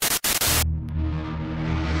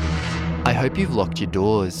I hope you've locked your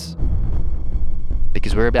doors,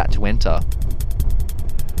 because we're about to enter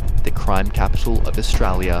the crime capital of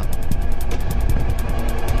Australia.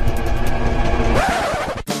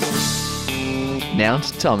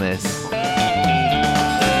 Mount Thomas.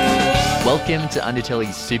 Welcome to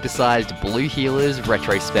Undertelly's supersized Blue Heelers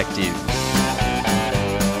Retrospective,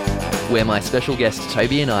 where my special guest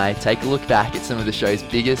Toby and I take a look back at some of the show's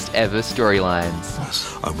biggest ever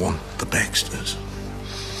storylines. I want the Baxters.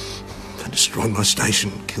 They destroyed my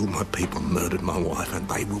station, killed my people, murdered my wife, and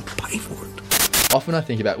they will pay for it. Often I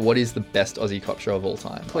think about what is the best Aussie cop show of all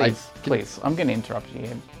time. Please, I'm going to interrupt you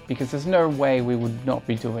here, because there's no way we would not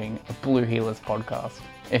be doing a Blue Heelers podcast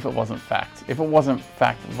if it wasn't fact. If it wasn't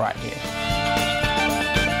fact right here.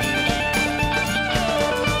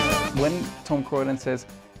 When Tom Croydon says,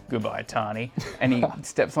 "Goodbye, Tani," and he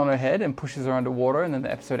steps on her head and pushes her underwater, and then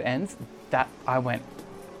the episode ends, that I went,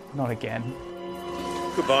 not again.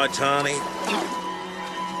 Goodbye, Tani.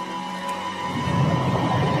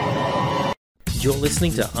 You're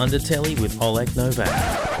listening to Undertelly with Oleg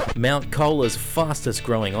Novak, Mount Cola's fastest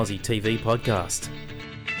growing Aussie TV podcast.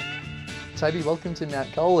 Toby, welcome to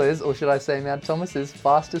Mount Cola's, or should I say Mount Thomas's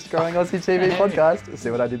fastest growing Aussie TV podcast.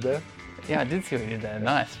 See what I did there? Yeah, I did see what you did there.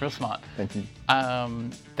 Nice, real smart. Thank you.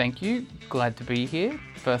 Thank you. Glad to be here.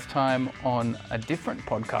 First time on a different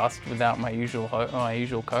podcast without my usual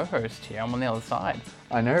co-host here. I'm on the other side.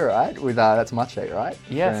 I know, right? With that's Mache, right?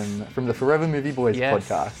 Yes. From the Forever Movie Boys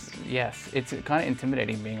podcast. Yes, it's kind of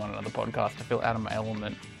intimidating being on another podcast. I feel out of my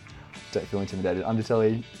element. Don't feel intimidated.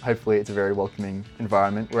 Undertelly, hopefully it's a very welcoming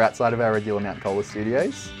environment. We're outside of our regular Mount Cola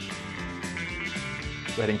studios.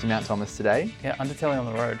 We're heading to Mount Thomas today. Yeah, Undertelly on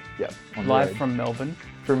the road. Yep, on the Live road. from Melbourne.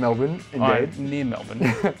 From Melbourne, indeed. Near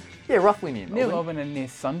Melbourne. Yeah, roughly near Melbourne. Near Melbourne and near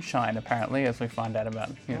Sunshine, apparently, as we find out about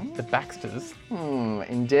the Baxters.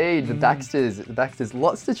 Indeed, the Baxters. The Baxters.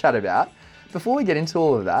 Lots to chat about. Before we get into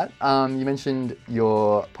all of that, you mentioned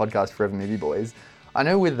your podcast, Forever Movie Boys. I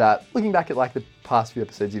know with that, looking back at like the past few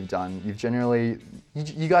episodes you've done, you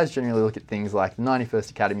guys generally look at things like the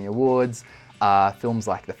 91st Academy Awards, films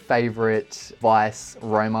like The Favourite, Vice,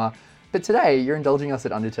 Roma. But today, you're indulging us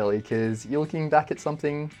at Undertelly because you're looking back at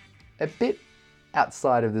something a bit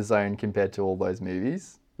outside of the zone compared to all those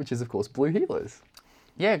movies, which is, of course, Blue Heelers.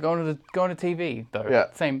 Yeah, going to TV, though. Yeah.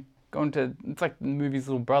 It's like the movie's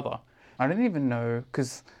little brother. I didn't even know,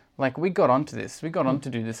 because, like, we got on to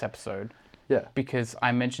do this episode. Yeah. Because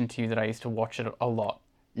I mentioned to you that I used to watch it a lot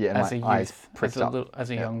as a youth, as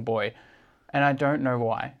a young boy. And I don't know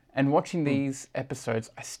why. And watching these episodes,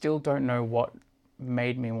 I still don't know what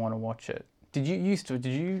made me want to watch it. Did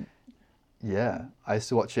you? Yeah, I used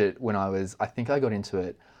to watch it when I think I got into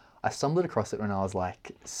it. I stumbled across it when I was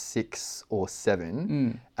like 6 or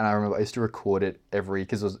 7. And I remember I used to record it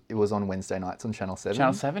because it was on Wednesday nights on Channel 7.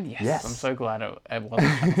 Channel 7? Yes. I'm so glad it was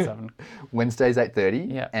on Channel 7. Wednesdays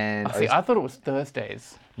 8:30. Yeah. And I thought it was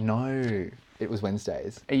Thursdays. No, it was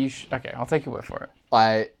Wednesdays. Are you okay, I'll take your word for it.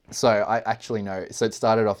 I actually know. So it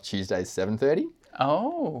started off Tuesdays 7:30.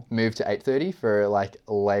 Oh. Moved to 8:30 for like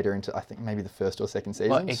later into, I think maybe the first or second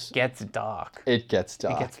season. Well, it gets dark. It gets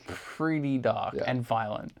dark. It gets pretty dark and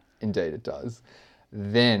violent. Indeed it does.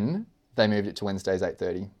 Then they moved it to Wednesdays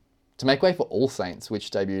 8:30 to make way for All Saints,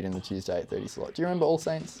 which debuted in the Tuesday 8:30 slot. Do you remember All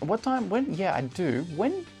Saints? What time? When? Yeah, I do.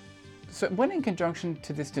 When in conjunction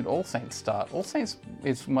to this did All Saints start? All Saints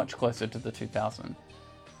is much closer to the 2000.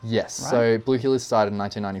 Yes. Right? So Blue Heelers started in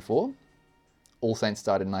 1994. All Saints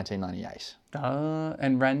started in 1998.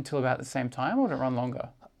 And ran till about the same time, or did it run longer?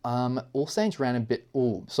 All Saints ran a bit.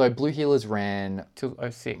 So Blue Heelers ran till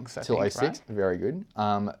 06. Till 06. Right? Very good.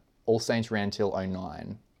 All Saints ran till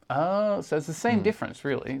 09. Oh, so it's the same difference,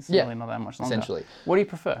 really. It's really not that much longer. Essentially. What do you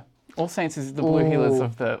prefer? All Saints is the Blue Heelers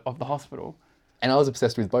of the hospital. And I was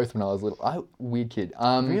obsessed with both when I was little. Weird kid.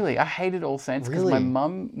 Really? I hated All Saints because Really? my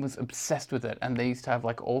mum was obsessed with it, and they used to have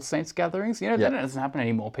like All Saints gatherings. That doesn't happen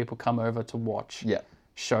anymore. People come over to watch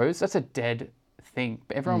shows. That's a dead thing.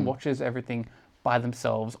 But everyone watches everything by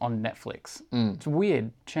themselves on Netflix. It's a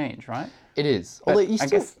weird change, right? It is. But Although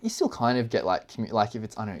you still kind of get like if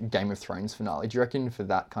it's, I don't know, Game of Thrones finale. Do you reckon for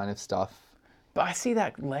that kind of stuff? But I see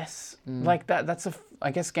that less. Like that's I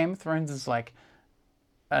guess Game of Thrones is like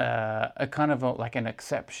a kind of like an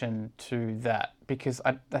exception to that, because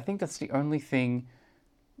I think that's the only thing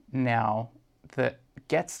now that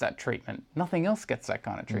gets that treatment. Nothing else gets that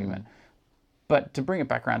kind of treatment. But to bring it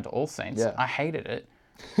back around to All Saints, I hated it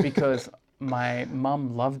because my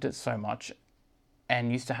mum loved it so much and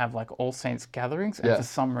used to have like All Saints gatherings, and for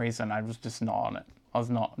some reason I was just not on it. I was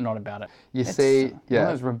not about it. It's one of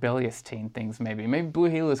those rebellious teen things, maybe. Maybe Blue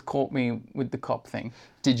Heelers caught me with the cop thing.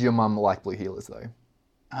 Did your mum like Blue Heelers though?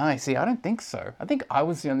 I see. I don't think so. I think I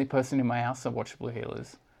was the only person in my house that watched Blue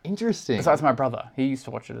Heelers. Interesting. Besides my brother. He used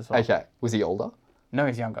to watch it as well. Okay. Was he older? No,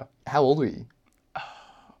 he's younger. How old were you?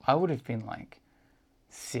 I would have been like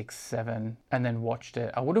 6, 7, and then watched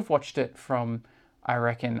it. I would have watched it from, I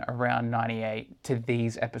reckon, around 98 to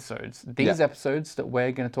these episodes. These episodes that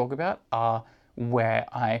we're going to talk about are where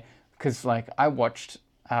because like I watched,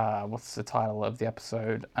 what's the title of the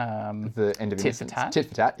episode? The End of Tit for Innocence. Tat. Tit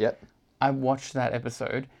for Tat, yep. I watched that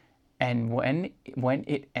episode, and when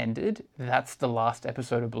it ended, that's the last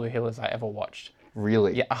episode of Blue Heelers I ever watched.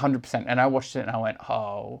 Really? Yeah, 100%. And I watched it and I went,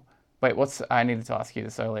 oh, wait, I needed to ask you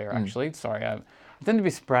this earlier, actually. Sorry, I tend to be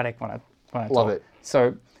sporadic when I Love talk. it.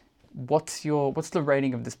 So, what's the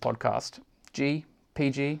rating of this podcast? G,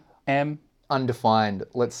 PG, M? Undefined.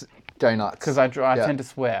 Let's go nuts. Because I tend to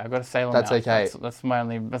swear. I've got a sailor mouth. That's okay. That's my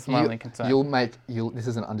only concern. This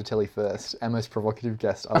is an Undertelly first. Our most provocative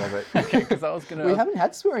guest. I love it. Okay, because I was gonna. We haven't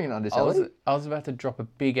had swearing in Undertelly. I was about to drop a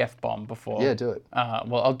big F-bomb before. Yeah, do it.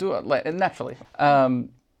 Well, I'll do it naturally.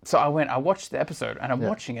 So I watched the episode, and I'm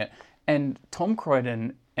watching it, and Tom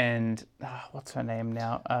Croydon and what's her name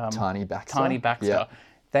now? Tani Baxter. Tani Baxter. Yeah.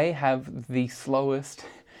 They have the slowest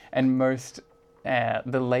and most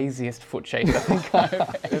the laziest foot chase I think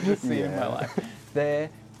I've ever seen in my life. They're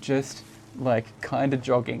just like kind of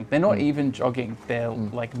jogging. They're not even jogging. They're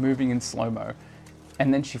like moving in slow-mo.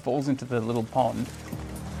 And then she falls into the little pond.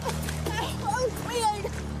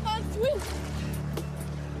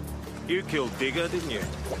 You killed Digger, didn't you?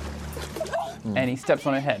 And he steps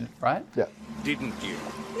on her head, right? Yeah. Didn't you?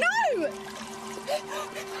 No!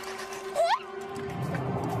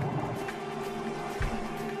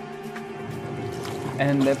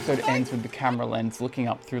 And the episode ends with the camera lens looking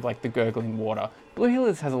up through like the gurgling water. Blue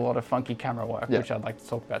Heelers has a lot of funky camera work, which I'd like to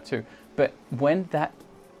talk about too. But when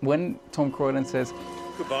Tom Croydon says,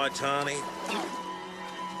 Goodbye, Tani.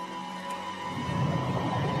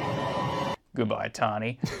 "Goodbye,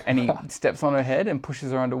 Tani," and he steps on her head and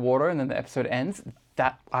pushes her underwater, and then the episode ends,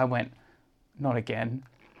 that I went, not again.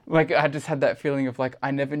 Like, I just had that feeling of like, I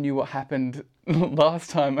never knew what happened last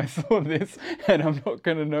time I saw this, and I'm not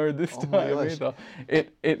going to know this time either.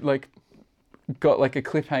 It like got like a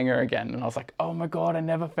cliffhanger again, and I was like, oh my God, I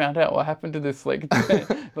never found out what happened to this like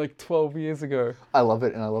 12 years ago. I love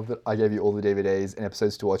it, and I love that I gave you all the DVDs and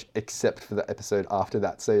episodes to watch except for the episode after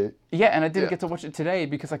that. So yeah, and I didn't get to watch it today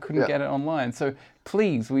because I couldn't get it online. So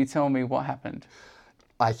please, will you tell me what happened?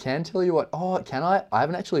 I can tell you what. Oh, can I? I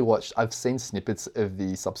haven't actually watched. I've seen snippets of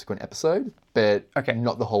the subsequent episode, but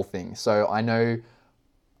not the whole thing. So I know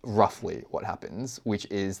roughly what happens, which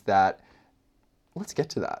is that. Let's get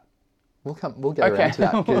to that. We'll get around to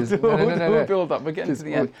that. We'll build up. We're getting to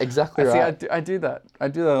the end. Exactly right. See, I do that. I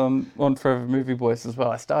do that on Forever Movie Boys as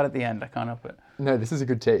well. I start at the end. I can't help it. No, this is a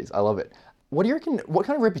good tease. I love it. What do you reckon? What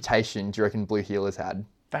kind of reputation do you reckon Blue Heelers had?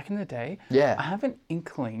 Back in the day, Yeah. I have an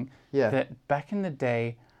inkling that back in the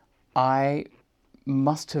day, I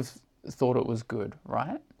must have thought it was good,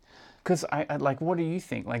 right? Because I like, what do you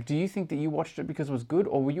think? Like, do you think that you watched it because it was good,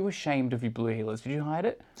 or were you ashamed of your Blue Heelers? Did you hide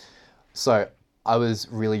it? So I was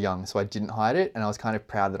really young, so I didn't hide it, and I was kind of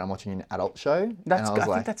proud that I'm watching an adult show. I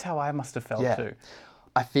think that's how I must have felt too.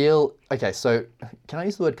 I feel, okay, so can I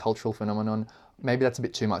use the word cultural phenomenon? Maybe that's a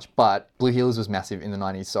bit too much, but Blue Heelers was massive in the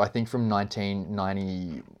 90s. So I think from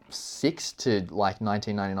 1996 to like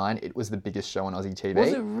 1999, it was the biggest show on Aussie TV.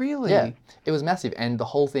 Was it really? Yeah, it was massive. And the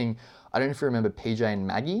whole thing, I don't know if you remember PJ and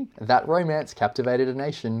Maggie, that romance captivated a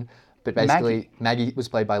nation. But basically, Maggie was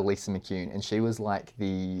played by Lisa McCune, and she was like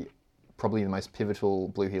probably the most pivotal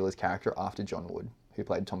Blue Heelers character after John Wood, who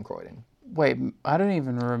played Tom Croydon. Wait, I don't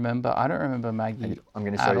even remember. I don't remember Maggie. I'm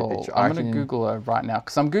going to show you a picture. I'm going to Google her right now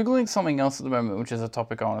because I'm Googling something else at the moment, which is a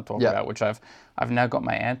topic I want to talk about, which I've now got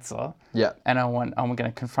my answer. Yeah. And I'm going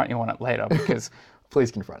to confront you on it later because... Please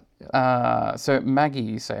confront. Yeah. So Maggie,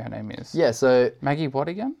 you say her name is? Yeah, so... Maggie what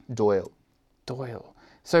again? Doyle.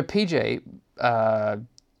 So PJ,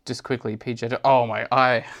 just quickly, PJ... Oh my...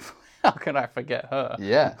 How can I forget her?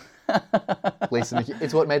 Yeah. Lisa McCune.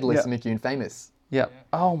 It's what made Lisa McCune famous. Yeah.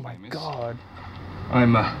 Oh my God.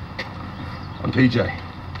 I'm PJ.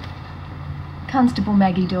 Constable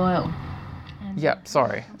Maggie Doyle. Yep,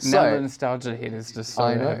 sorry. Now the nostalgia hit is just so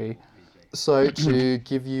heavy. So to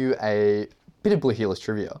give you a bit of Blue Heelers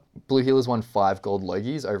trivia, Blue Heelers won 5 gold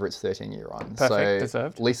Logies over its 13-year run. Perfect,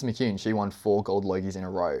 deserved. Lisa McCune, she won 4 gold Logies in a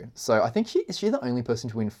row. So I think is she the only person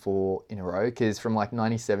to win 4 in a row? Because from like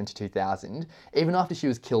 97 to 2000, even after she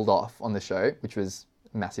was killed off on the show, which was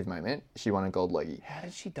a massive moment, she won a gold Logie. How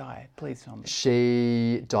did she die? Please tell me.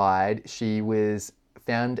 She died. She was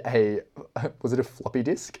found was it a floppy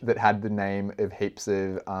disk that had the name of heaps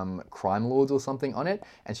of crime lords or something on it,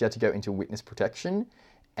 and she had to go into witness protection.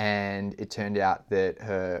 And it turned out that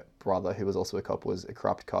her brother, who was also a cop, was a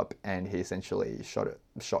corrupt cop, and he essentially shot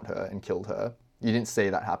her and killed her. You didn't see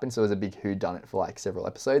that happen, so it was a big whodunit for like several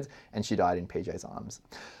episodes, and she died in PJ's arms.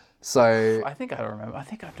 So I think I remember. I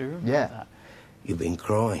think I do remember Yeah. that. You've been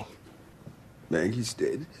crying. Maggie's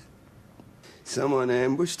dead. Someone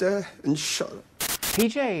ambushed her and shot her.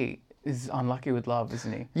 PJ is unlucky with love,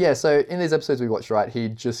 isn't he? yeah, so in these episodes we watched, right, he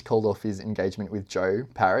just called off his engagement with Joe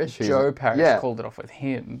Parrish. Joe Parrish yeah, called it off with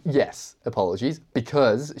him. Yes, apologies,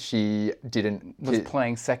 because she didn't... Was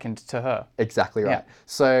playing second to her. Exactly right. Yeah.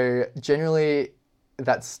 So generally,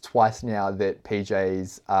 that's twice now that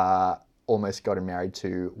PJ's almost gotten married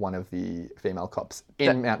to one of the female cops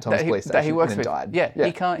in Mount Thomas Police Station that he works and then with. died.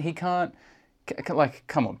 Yeah, he can't. Like,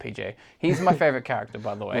 come on, PJ. He's my favorite character,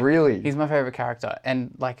 by the way. Really? He's my favorite character,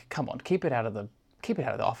 and like, come on, keep it out of the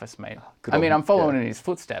office, mate. Good I mean, old- I'm following yeah. in his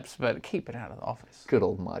footsteps, but keep it out of the office. Good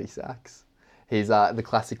old Marty Sachs. He's the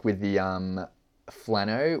classic with the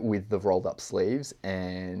flannel with the rolled up sleeves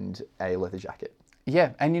and a leather jacket.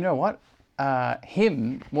 Yeah, and you know what? What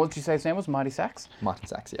did you say his name was? Marty Sachs? Martin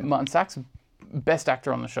Sachs, yeah. Martin Sachs, best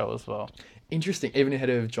actor on the show as well. Interesting. Even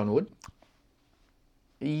ahead of John Wood.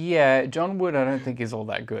 Yeah, John Wood I don't think is all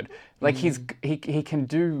that good. Like he can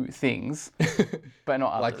do things, but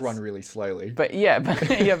not others. Like run really slowly. But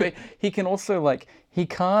he can also he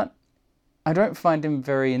can't. I don't find him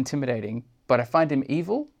very intimidating, but I find him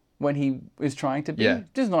evil when he is trying to be. Yeah.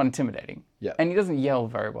 Just not intimidating. Yeah. And he doesn't yell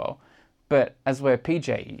very well. But as where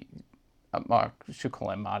PJ, I should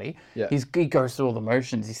call him Marty. Yeah. He goes through all the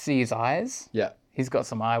motions. You see his eyes. Yeah. He's got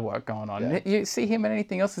some eye work going on. Yeah. You see him in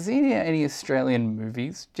anything else? Is he in any Australian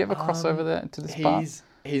movies? Do you ever cross over there to this part?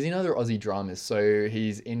 He's in other Aussie dramas. So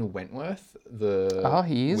he's in Wentworth,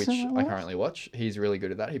 he is which in I Wentworth? currently watch. He's really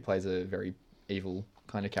good at that. He plays a very evil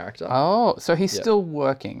kind of character. Oh, so he's still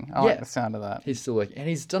working. I like the sound of that. He's still working, and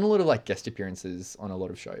he's done a lot of like guest appearances on a lot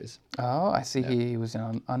of shows. Oh, I see. He was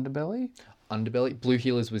in Underbelly. Underbelly, Blue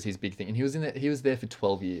Heelers was his big thing, and he was there for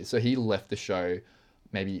 12 years. So he left the show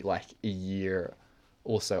maybe like a year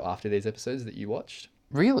or so after these episodes that you watched.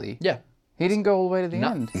 Really? Yeah. He didn't go all the way to the No.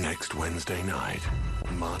 end. Next Wednesday night,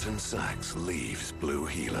 Martin Sachs leaves Blue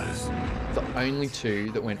Heelers. The only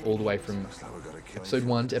two that went all the way from episode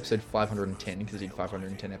 1 to episode 510, because he did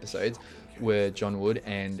 510 episodes, were John Wood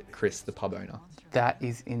and Chris, the pub owner. That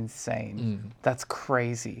is insane. That's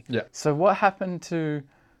crazy. Yeah. So what happened to?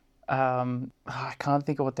 I can't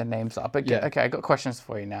think of what their names are. But Yeah. okay, I got questions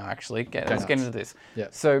for you now. Actually, let's get nuts. into this. Yeah.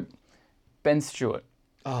 So, Ben Stewart.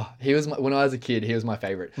 Oh, when I was a kid, he was my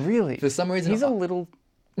favorite. Really? For some reason, he's a little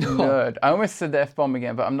nerd. I almost said the F-bomb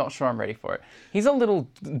again, but I'm not sure I'm ready for it. He's a little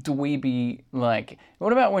dweeby, like,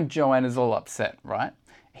 what about when Joanna's all upset, right?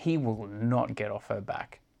 He will not get off her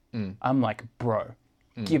back. I'm like, bro,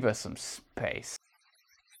 give her some space.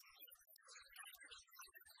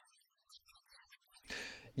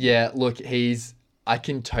 Yeah, look, I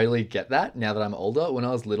can totally get that now that I'm older. When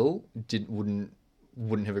I was little,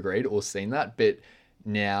 wouldn't have agreed or seen that, but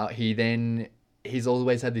now he's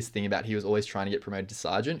always had this thing about he was always trying to get promoted to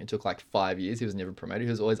sergeant. It took like 5 years. He was never promoted. He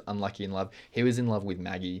was always unlucky in love. He was in love with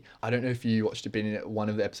Maggie. I don't know if you watched it, but in one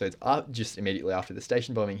of the episodes just immediately after the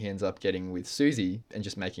station bombing, he ends up getting with Susie and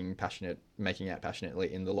just making out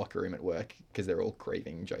passionately in the locker room at work because they're all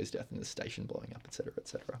grieving Joe's death and the station blowing up, etc.,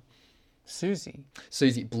 etc.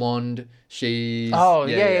 Susie, blonde. She's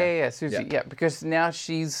Susie. Yeah, because now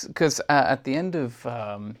because at the end of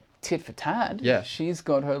Tit for Tat, she's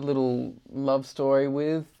got her little love story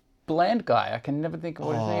with bland guy. I can never think of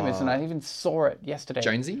what his name is, and I even saw it yesterday.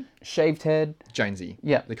 Jonesy? Shaved head. Jonesy.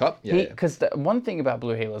 Yeah. The cop? Yeah. Because the one thing about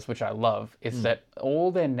Blue Heelers, which I love, is that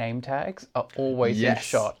all their name tags are always in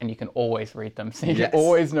shot, and you can always read them. So you can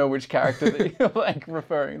always know which character that you're like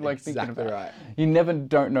referring, like thinking Exactly about. right. You never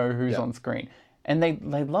don't know who's on screen. And they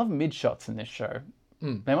love mid shots in this show.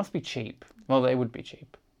 They must be cheap. Well, they would be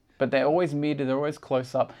cheap. But they're always mid, they're always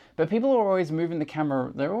close up. But people are always moving the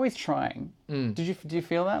camera. They're always trying. Do you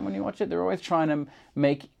feel that when you watch it? They're always trying to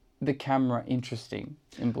make the camera interesting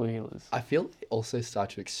in Blue Heelers. I feel they also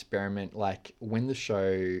start to experiment, like when the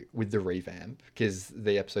show with the revamp, because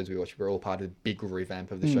the episodes we watched were all part of the big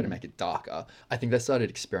revamp of the show to make it darker. I think they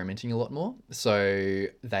started experimenting a lot more. So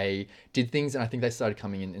they did things, and I think they started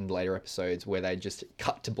coming in later episodes where they just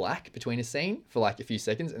cut to black between a scene for like a few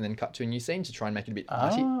seconds and then cut to a new scene to try and make it a bit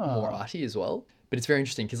arty, more arty as well. But it's very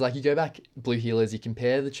interesting because, like, you go back, Blue Heelers, you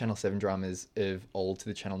compare the Channel 7 dramas of old to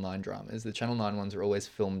the Channel 9 dramas. The Channel 9 ones are always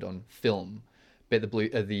filmed on film, but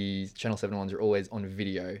the Channel 7 ones are always on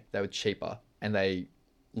video. They were cheaper and they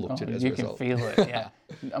looked at it as a you can result. feel it, yeah.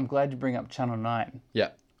 I'm glad you bring up Channel 9. Yeah.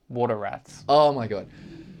 Water rats. Oh my God.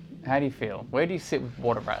 How do you feel? Where do you sit with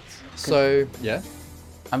water rats? So, yeah.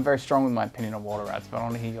 I'm very strong with my opinion on water rats, but I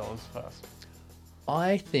want to hear yours first.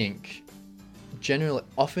 I think generally,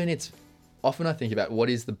 often I think about what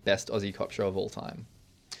is the best Aussie cop show of all time.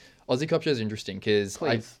 Aussie cop show is interesting because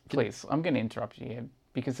Please, I'm going to interrupt you here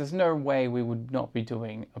because there's no way we would not be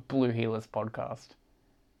doing a Blue Heelers podcast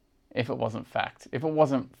if it wasn't fact. If it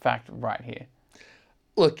wasn't fact right here.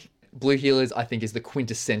 Look, Blue Heelers, I think, is the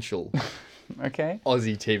quintessential Okay.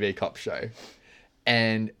 Aussie TV cop show.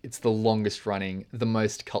 And it's the longest running, the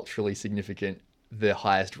most culturally significant, the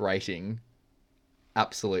highest rating.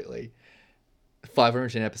 Absolutely.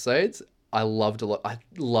 510 episodes. I loved a lot. I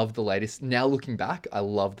love the latest. Now looking back, I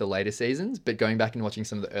love the later seasons, but going back and watching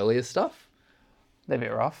some of the earlier stuff. They're a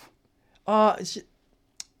bit rough.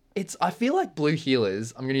 I feel like Blue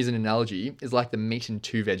Heelers, I'm going to use an analogy, is like the meat and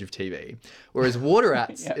 2 veg of TV. Whereas Water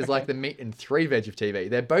Rats is like the meat and 3 veg of TV.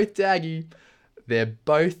 They're both daggy. They're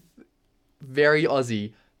both very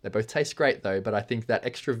Aussie. They both taste great though, but I think that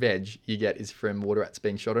extra veg you get is from Water Rats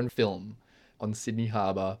being shot on film on Sydney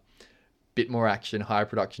Harbour. Bit more action, higher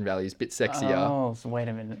production values, bit sexier. Oh, so wait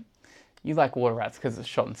a minute. You like Water Rats because it's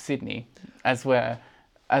shot in Sydney, as where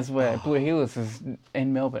Blue Heelers is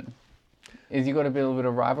in Melbourne. Is you got a little bit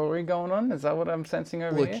of rivalry going on? Is that what I'm sensing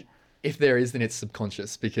over here? If there is, then it's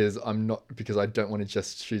subconscious because I don't want to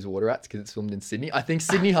just choose Water Rats because it's filmed in Sydney. I think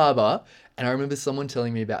Sydney Harbour, and I remember someone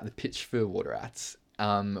telling me about the pitch for Water Rats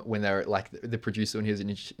when they were like the producer when he was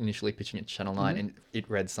initially pitching it to Channel 9, and it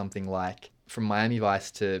read something like, from Miami Vice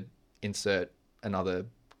to insert another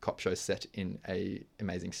cop show set in a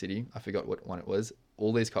amazing city. I forgot what one it was.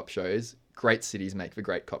 All these cop shows, great cities make for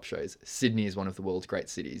great cop shows. Sydney is one of the world's great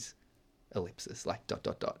cities. Ellipsis, like ...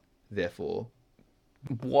 Therefore,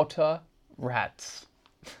 Water Rats.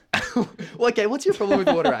 well, okay, what's your problem with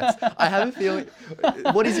Water Rats? I have a feeling.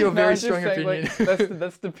 What is your very strong opinion? Like,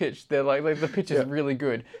 that's the pitch. They're like the pitch is really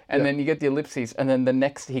good, and then you get the ellipses, and then the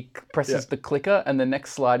next he presses the clicker, and the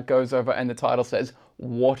next slide goes over, and the title says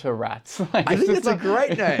Water Rats. Like, I think it's a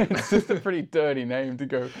great name. It's just a pretty dirty name to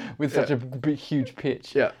go with such a big, huge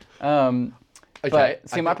pitch. Yeah. Okay, but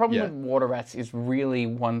see, my problem with Water Rats is really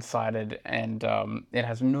one-sided, and it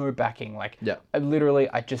has no backing. Like,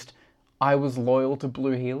 I was loyal to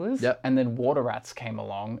Blue Heelers, and then Water Rats came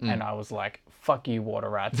along, and I was like, fuck you, Water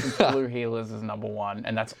Rats. Blue Heelers is number one,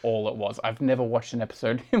 and that's all it was. I've never watched an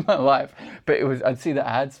episode in my life, but I'd see the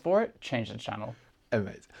ads for it, change the channel.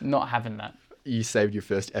 Amazing. Not having that. You saved your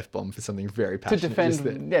first F-bomb for something very passionate.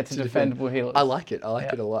 To defend Blue Heelers. I like it. I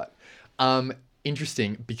like it a lot.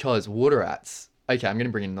 Interesting, because Water Rats... Okay, I'm going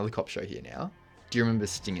to bring in another cop show here now. Do you remember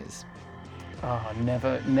Stingers? Oh,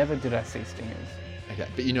 never did I see Stingers. Okay,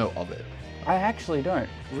 but you know of it. I actually don't.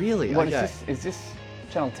 Really? What okay. Is this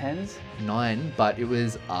Channel 10's? 9, but it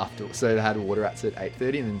was after. So they had Water Rats at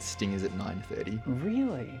 8:30 and then Stingers at 9:30.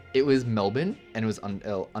 Really? It was Melbourne and it was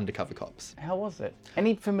undercover cops. How was it?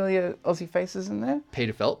 Any familiar Aussie faces in there?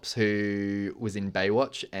 Peter Phelps, who was in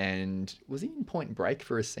Baywatch and was he in Point Break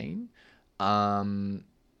for a scene?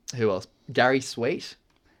 Who else? Gary Sweet.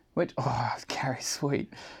 Gary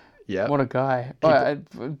Sweet. Yeah. What a guy.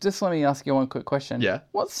 Just let me ask you one quick question. Yeah.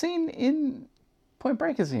 What scene in Point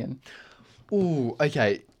Break is he in? Ooh,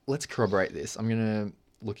 okay. Let's corroborate this. I'm going to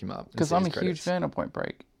look him up. Because I'm a huge fan of Point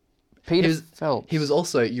Break. Peter Phelps. He was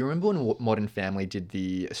also, you remember when Modern Family did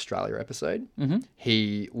the Australia episode? Mm-hmm.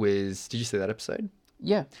 Did you see that episode?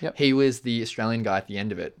 Yeah. Yep. He was the Australian guy at the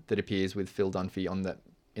end of it that appears with Phil Dunphy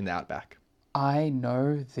in the Outback. I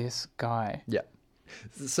know this guy. Yeah.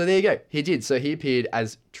 So there you go. He did. So he appeared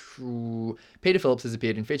as Peter Phillips has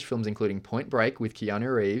appeared in feature films including Point Break with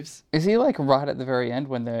Keanu Reeves. Is he like right at the very end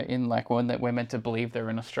when they're in when we're meant to believe they're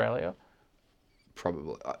in Australia?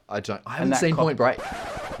 Probably. I haven't seen Point Break.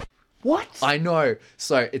 What? I know.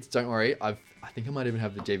 So don't worry. I think I might even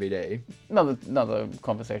have the DVD. Another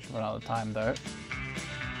conversation for another time though.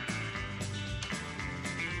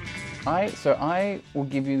 I will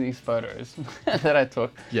give you these photos that I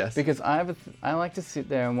took. Yes. Because I like to sit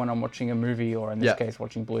there and when I'm watching a movie or in this case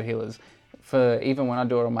watching Blue Heelers, for even when I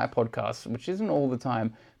do it on my podcast, which isn't all the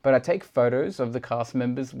time, but I take photos of the cast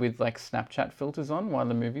members with like Snapchat filters on while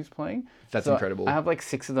the movie's playing. That's incredible. I have like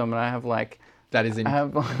 6 of them and I have like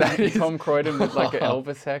Tom Croydon with like an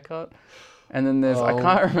Elvis haircut. And then there's I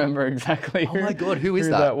can't remember exactly who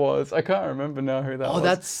that was. I can't remember now who that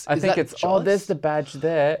was. I think it's Joyce? There's the badge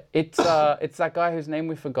there. It's that guy whose name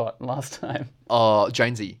we forgot last time. Oh,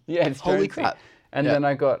 Jonesy. Yeah, it's Jonesy. Holy crap. And then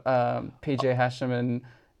I got PJ Hashem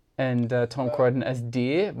and Tom Croydon as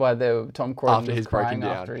Deer, by Tom Croydon After was he's broken crying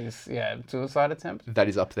down. after his suicide attempt. That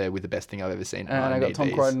is up there with the best thing I've ever seen. And I got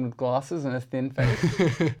Tom Croydon with glasses and a thin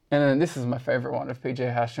face. And then this is my favourite one of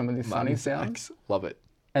PJ Hashem with his sunny sounds. Love it.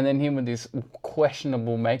 And then him with this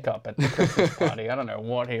questionable makeup at the Christmas party. I don't know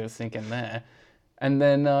what he was thinking there. And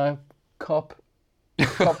then Cop.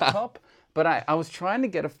 But I was trying to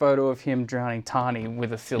get a photo of him drowning Tani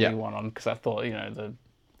with a silly one on, because I thought,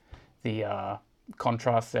 the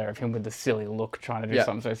contrast there of him with the silly look trying to do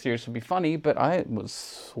something so serious would be funny, but I was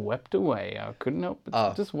swept away. I couldn't help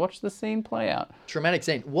but just watch the scene play out. Traumatic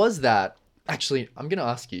scene. Was that, actually, I'm going to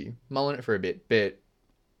ask you, mulling it for a bit, but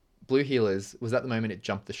Blue Healers, was that the moment it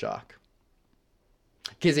jumped the shark?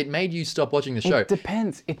 Because it made you stop watching the show. It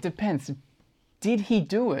depends. Did he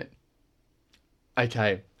do it?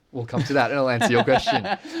 Okay, we'll come to that and I'll answer your question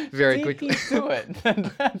very quickly. Did he do it?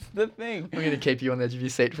 That's the thing. I'm going to keep you on the edge of your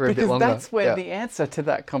seat for a bit Because longer. that's where the answer to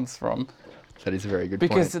that comes from. That is a very good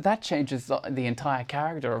point. Because that changes the entire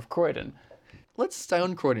character of Croydon. Let's stay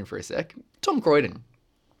on Croydon for a sec. Tom Croydon,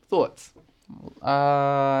 thoughts?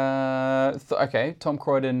 Okay, Tom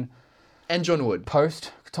Croydon... And John Wood.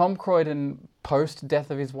 Tom Croydon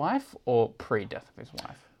post-death of his wife or pre-death of his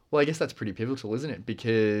wife? Well, I guess that's pretty pivotal, isn't it?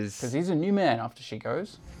 Because he's a new man after she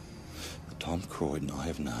goes. The Tom Croydon I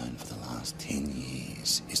have known for the last 10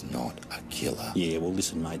 years is not a killer. Yeah, well,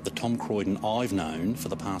 listen, mate, the Tom Croydon I've known for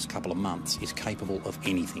the past couple of months is capable of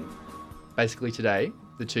anything. Basically today,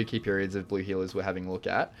 the two key periods of Blue Healers we're having a look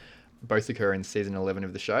at both occur in season 11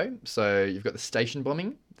 of the show. So you've got the station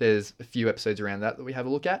bombing. There's a few episodes around that we have a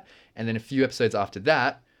look at. And then a few episodes after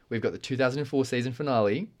that, we've got the 2004 season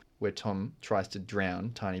finale where Tom tries to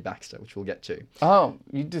drown Tiny Baxter, which we'll get to. Oh,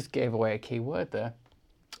 you just gave away a key word there.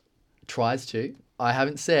 Tries to. I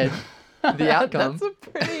haven't said the outcome.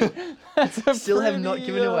 Still have not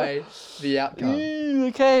given away the outcome.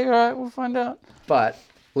 Okay, all right, we'll find out. But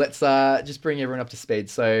let's just bring everyone up to speed.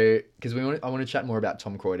 So, because I want to chat more about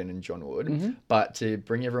Tom Croydon and John Wood, but to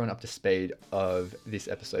bring everyone up to speed of this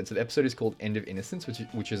episode. So the episode is called End of Innocence,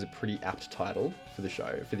 which is a pretty apt title for the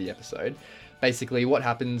show, for the episode. Basically, what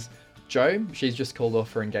happens, Jo, she's just called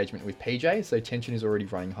off her engagement with PJ, so tension is already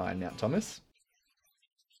running high in Mount Thomas.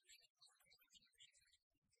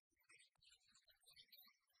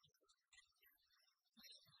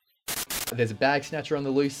 There's a bag snatcher on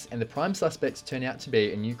the loose, and the prime suspects turn out to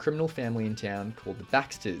be a new criminal family in town called the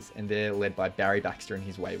Baxters, and they're led by Barry Baxter and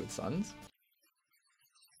his wayward sons.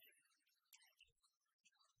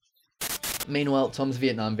 Meanwhile, Tom's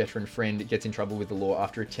Vietnam veteran friend gets in trouble with the law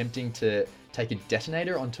after attempting to take a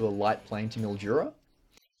detonator onto a light plane to Mildura.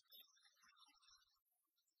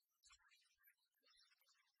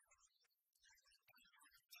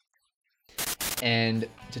 And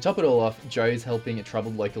to top it all off, Joe's helping a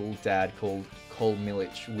troubled local dad called Cole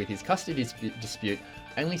Milich with his custody dispute,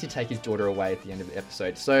 only to take his daughter away at the end of the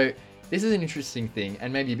episode. So this is an interesting thing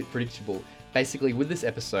and maybe a bit predictable. Basically, with this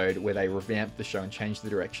episode where they revamped the show and changed the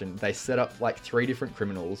direction, they set up like 3 different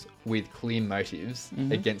criminals with clear motives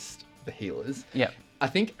against the healers. Yeah. I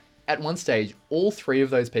think at one stage, all 3 of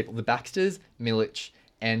those people, the Baxters, Milich,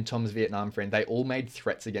 and Tom's Vietnam friend, they all made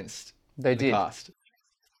threats against the cast.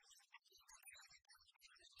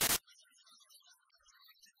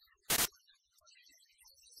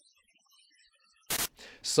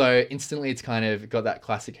 So instantly it's kind of got that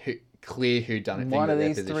classic clear whodunit thing. One of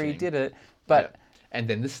these 3 did it, but... Yeah. And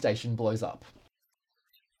then the station blows up.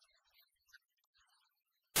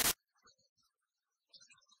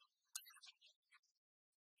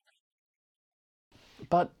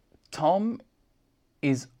 But Tom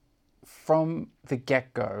is, from the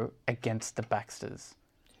get-go, against the Baxters.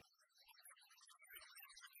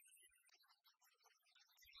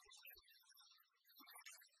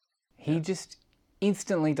 He just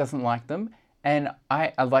instantly doesn't like them, and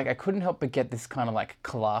I couldn't help but get this kind of like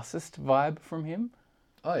classist vibe from him.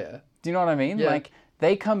 Oh yeah. Do you know what I mean? Yeah. Like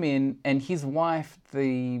they come in and his wife,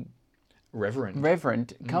 the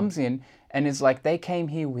Reverend comes in and is like, they came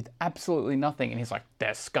here with absolutely nothing, and he's like,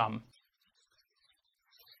 they're scum.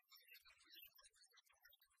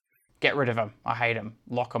 Get rid of them. I hate them.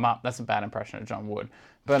 Lock them up. That's a bad impression of John Wood.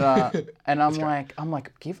 But and I'm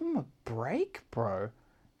like, give him a break, bro.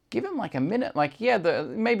 Give him like a minute. Like, yeah,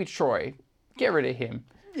 maybe Troy. Get rid of him.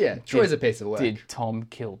 Yeah, Troy's a piece of work. Did Tom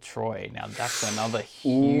kill Troy? Now that's another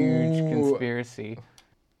huge conspiracy.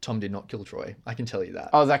 Tom did not kill Troy. I can tell you that.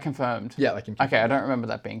 Oh, is that confirmed? Yeah, I can confirm. Okay, I don't remember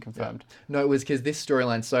that being confirmed. Yeah. No, it was because this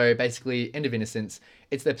storyline, so basically, End of Innocence,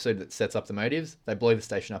 it's the episode that sets up the motives. They blow the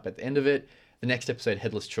station up at the end of it. The next episode,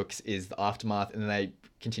 Headless Chooks, is the aftermath, and then they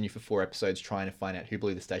continue for 4 episodes trying to find out who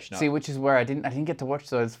blew the station up. See, which is where I didn't get to watch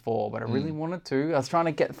those 4, but I really wanted to. I was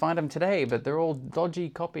trying to find them today, but they're all dodgy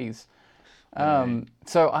copies.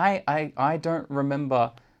 So I don't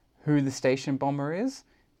remember who the station bomber is,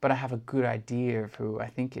 but I have a good idea of who I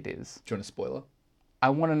think it is. Do you want a spoiler?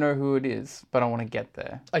 I want to know who it is, but I want to get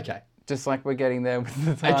there. Okay. Just like we're getting there with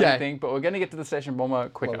the time thing, but we're going to get to the station bomber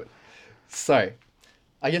quicker. So,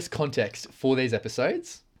 I guess context for these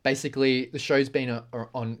episodes. Basically, the show's been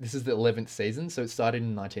on, this is the 11th season, so it started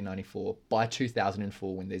in 1994. By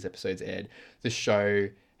 2004, when these episodes aired, the show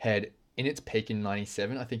had, in its peak in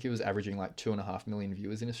 97, I think it was averaging like 2.5 million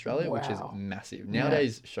viewers in Australia, which is massive.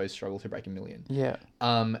 Nowadays, shows struggle to break 1 million. Yeah.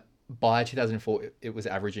 By 2004, it was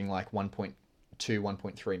averaging like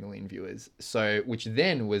 1.3 million viewers. So, which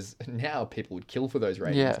then was, now people would kill for those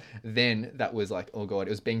ratings. Yeah. Then that was like, oh God, it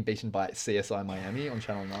was being beaten by CSI Miami on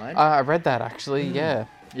Channel 9. I read that actually, yeah.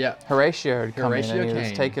 Yeah. Horatio had come in and he was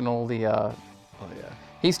came. taking all the... Oh yeah.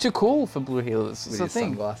 He's too cool for Blue Heelers. With his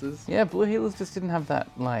sunglasses. Yeah, Blue Heelers just didn't have that,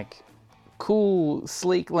 like, cool,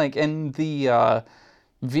 sleek, like, and the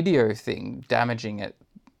video thing damaging it,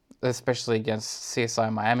 especially against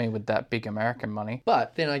CSI Miami with that big American money.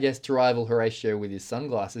 But then I guess to rival Horatio with his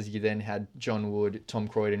sunglasses, you then had John Wood, Tom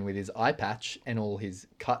Croydon with his eye patch and all his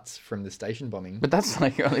cuts from the station bombing. But that's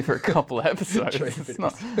like only for a couple of episodes. It's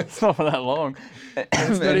not for that long.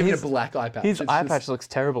 It's not even a black eye patch. His eye patch looks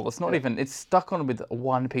terrible. It's not even, it's stuck on with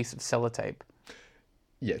one piece of sellotape.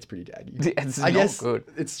 Yeah, it's pretty daggy. It's I not guess good.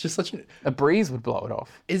 It's just such A breeze would blow it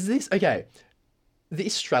off. Is this, okay, the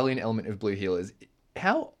Australian element of Blue Heelers,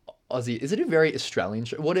 how Aussie, is it a very Australian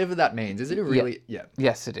show? Whatever that means. Is it a really, yeah.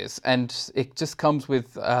 Yes, it is. And it just comes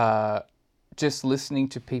with just listening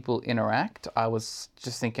to people interact. I was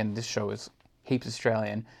just thinking this show is heaps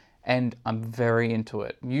Australian and I'm very into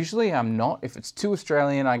it. Usually I'm not. If it's too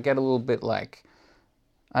Australian, I get a little bit like,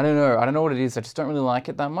 I don't know what it is. I just don't really like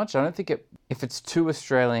it that much. I don't think if it's too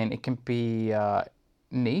Australian, it can be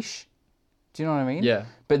niche. Do you know what I mean? Yeah.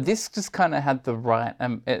 But this just kind of had the right,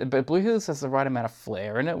 but Blue Hills has the right amount of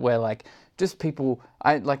flair in it where like just people,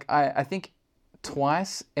 I think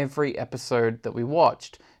twice every episode that we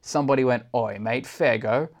watched, somebody went, "Oi, mate, fair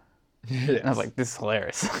go." Yes. And I was like, this is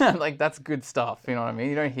hilarious. Like, that's good stuff. You know what I mean?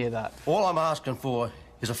 You don't hear that. All I'm asking for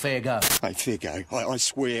is a fair go. Hey, fair go. I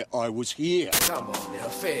swear I was here. Come on now,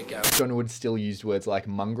 fair go. John Wood still used words like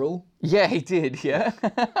mongrel. Yeah, he did, yeah.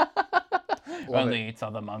 Only it's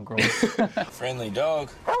other mongrels. Friendly dog.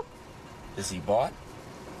 Does he bite?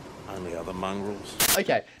 Only other mongrels.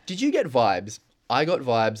 Okay, did you get vibes? I got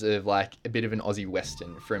vibes of like a bit of an Aussie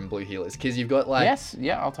Western from Blue Heelers because you've got like... Yes,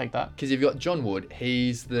 yeah, I'll take that. Because you've got John Wood.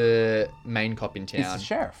 He's the main cop in town. He's the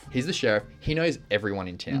sheriff. He's the sheriff. He knows everyone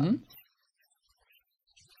in town. Mm-hmm.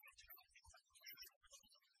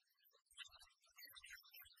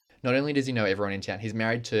 Not only does he know everyone in town, he's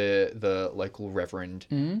married to the local reverend.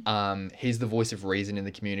 Mm-hmm. He's the voice of reason in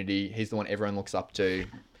the community. He's the one everyone looks up to.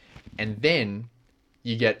 And then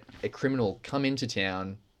you get a criminal come into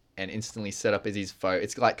town and instantly set up as his foe.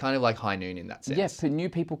 It's like kind of like High Noon in that sense. Yes, but new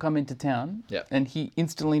people come into town. Yeah. And he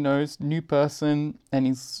instantly knows new person, and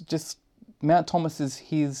he's just Mount Thomas is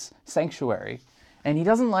his sanctuary, and he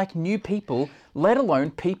doesn't like new people, let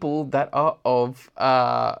alone people that are of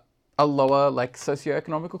a lower like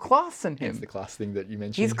socioeconomical class than him. It's the class thing that you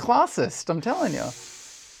mentioned. He's classist, I'm telling you.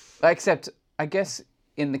 Except, I guess,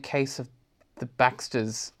 in the case of the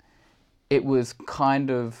Baxters, it was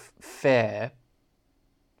kind of fair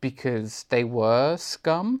because they were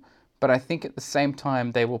scum, but I think at the same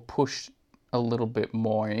time they were pushed a little bit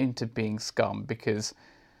more into being scum because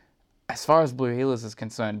as far as Blue Heelers is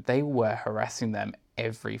concerned, they were harassing them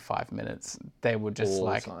every 5 minutes. They were just All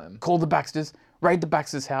like, the time. call the Baxters, raid the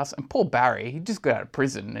Baxters' house, and poor Barry, he just got out of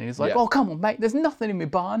prison, and he's like, Yeah. "Oh, come on, mate, there's nothing in my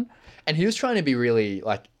barn." And he was trying to be really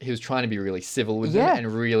civil with Yeah. them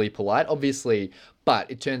and really polite, obviously. But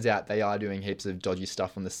it turns out they are doing heaps of dodgy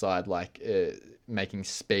stuff on the side, like making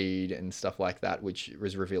speed and stuff like that, which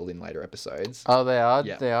was revealed in later episodes. Oh, they are.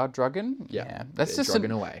 Yeah. They are drugging. Yeah, that's they're just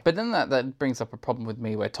drugging away. But then that brings up a problem with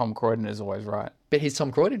me, where Tom Croydon is always right. But he's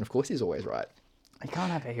Tom Croydon, of course he's always right. You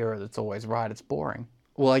can't have a hero that's always right. It's boring.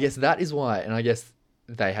 Well, I guess that is why, and I guess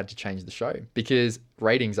they had to change the show because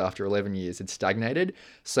ratings after 11 years had stagnated.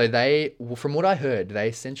 So from what I heard, they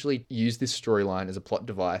essentially used this storyline as a plot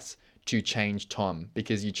device to change Tom,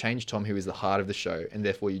 because you change Tom, who is the heart of the show, and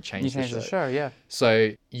therefore you change the show. Yeah.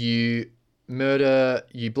 So you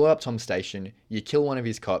blow up Tom's station, you kill one of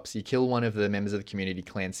his cops, you kill one of the members of the community,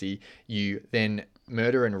 Clancy, you then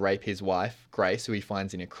murder and rape his wife, Grace, who he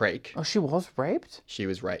finds in a creek. Oh, she was raped? She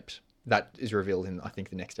was raped. That is revealed in, I think,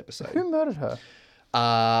 the next episode. Who murdered her?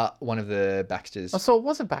 One of the Baxters. Oh, so it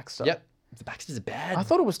wasn't Baxter. Yep. The Baxters are bad. I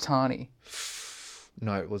thought it was Tani.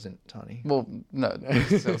 No, it wasn't Tani. Well, no,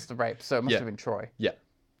 it was the rape, so it must Yeah. have been Troy. Yeah.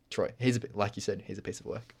 Troy. He's like you said, he's a piece of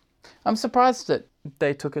work. I'm surprised that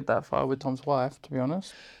they took it that far with Tom's wife, to be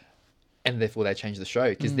honest. And therefore they changed the show,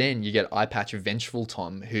 because then you get Eye Patch of vengeful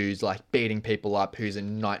Tom, who's like beating people up, who's a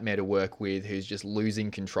nightmare to work with, who's just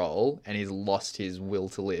losing control, and he's lost his will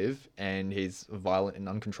to live, and he's violent and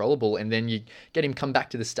uncontrollable. And then you get him come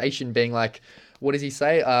back to the station being like, what does he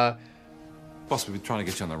say? Boss, we've been trying to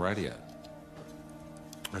get you on the radio.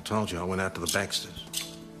 I told you I went out to the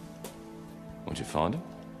Baxters. What'd you find him?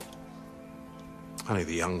 Only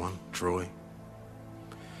the young one, Troy.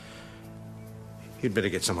 You'd better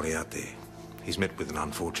get somebody out there. He's met with an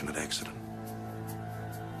unfortunate accident.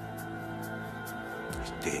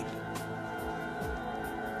 He's dead.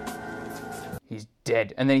 He's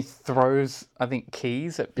dead. And then he throws, I think,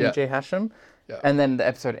 keys at PJ Hashem. Yeah. And then the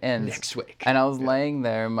episode ends. Next week. And I was laying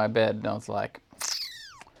there in my bed and I was like,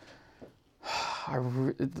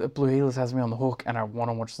 the Blue Healers has me on the hook and I want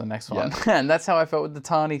to watch the next one. Yeah. And that's how I felt with the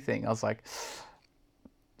Tani thing. I was like,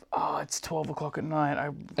 oh, it's 12 o'clock at night.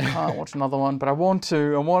 I can't watch another one, but I want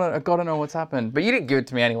to. I got to know what's happened. But you didn't give it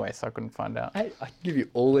to me anyway, so I couldn't find out. I can give you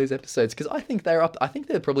all these episodes, because I think they're up. I think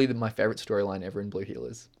they're probably my favorite storyline ever in Blue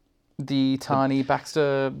Healers. The Tani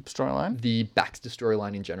Baxter storyline? The Baxter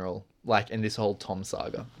storyline in general, and this whole Tom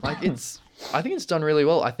saga. I think it's done really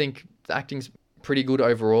well. I think the acting's pretty good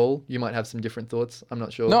overall. You might have some different thoughts. I'm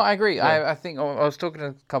not sure. No, I agree. Yeah. I think I was talking to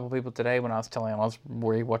a couple of people today when I was telling them I was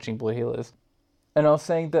rewatching Blue Healers. And I was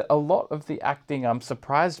saying that a lot of the acting I'm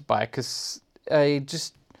surprised by, because I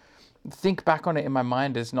just think back on it in my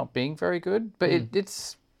mind as not being very good, but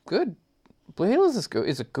it's good. Blue Healers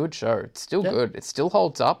is a good show. It's still good. It still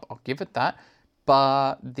holds up. I'll give it that.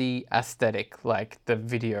 But the aesthetic, the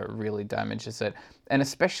video, really damages it. And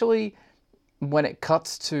especially when it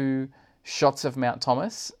cuts to shots of Mount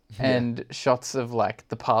Thomas and shots of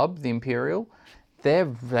the pub, the Imperial,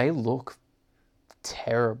 they look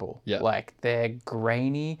terrible. Yeah. They're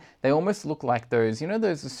grainy. They almost look like those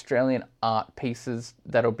Australian art pieces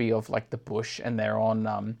that'll be of the bush and they're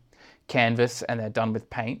on canvas and they're done with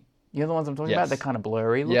paint. You know the ones I'm talking about? They're kind of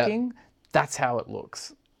blurry looking. That's how it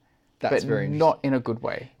looks. That's but very not in a good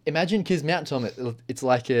way. Imagine, because Mount Thomas, it's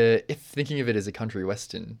if thinking of it as a country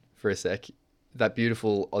western for a sec, that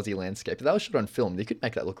beautiful Aussie landscape, if that was shot on film, they could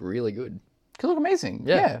make that look really good. Could look amazing.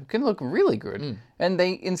 Yeah, it can look really good. And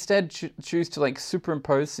they instead choose to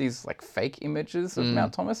superimpose these fake images of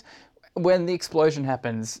Mount Thomas. When the explosion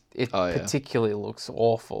happens, it particularly looks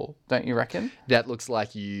awful, don't you reckon? That looks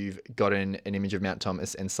like you've gotten an image of Mount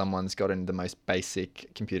Thomas and someone's gotten the most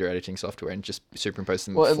basic computer editing software and just superimposed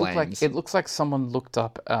them with flames. It looks like someone looked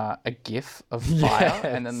up a GIF of fire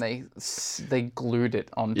and then they glued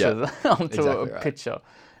it onto a picture,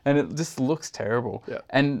 and it just looks terrible. Yeah.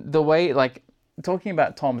 And the way talking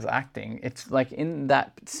about Tom's acting, it's in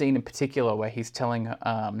that scene in particular where he's telling,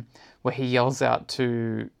 where he yells out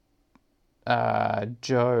to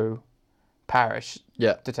Joe Parrish.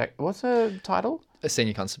 Yeah. What's her title? A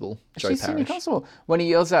senior constable, Joe She's Parrish. senior constable. When he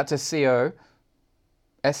yells out to CO,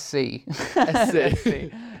 SC.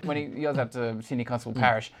 When he yells out to senior constable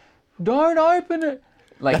Parrish, don't open it.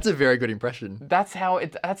 That's a very good impression. That's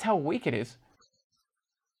how weak it is.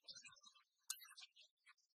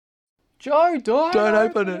 Joe, don't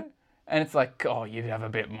open it. And it's you'd have a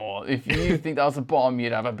bit more. If you think that was a bomb,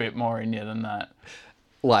 you'd have a bit more in you than that.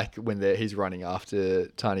 When he's running after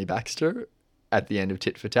Tiny Baxter at the end of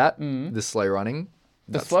Tit for Tat, the slow running.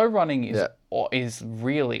 The slow running is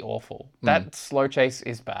really awful. That slow chase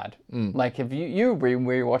is bad. If you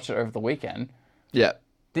rewatched it over the weekend, yeah,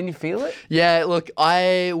 didn't you feel it? Yeah, look,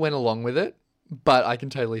 I went along with it, but I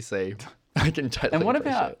can totally see. And what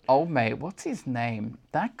about old mate? What's his name?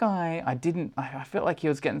 That guy, I felt like he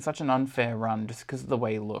was getting such an unfair run just because of the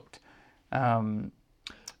way he looked. A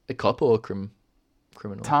cop or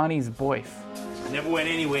criminal? Tani's boyf. Never went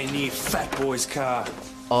anywhere near Fat Boy's car.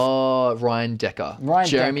 Oh, Ryan Decker.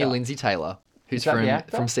 Jeremy Lindsay Taylor, who's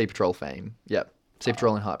from Sea Patrol fame. Yep. Sea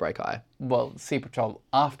Patrol and Heartbreak High. Well, Sea Patrol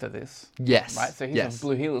after this. Yes. Right, so he's of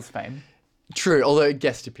Blue Healers fame. True, although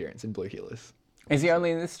guest appearance in Blue Healers. Is he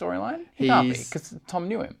only in this storyline? He can't be, because Tom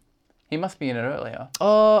knew him. He must be in it earlier.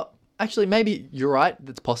 Actually, maybe you're right.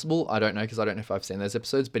 That's possible. I don't know, because I don't know if I've seen those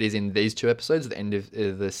episodes, but he's in these two episodes at the end of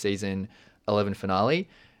the season 11 finale.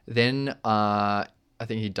 Then I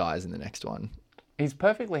think he dies in the next one. He's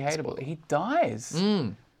perfectly hateable. He dies.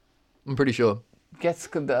 I'm pretty sure. gets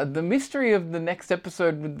the mystery of the next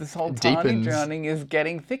episode with this whole Tani Deepens. drowning is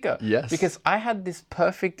getting thicker. Yes. Because I had this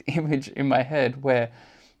perfect image in my head where,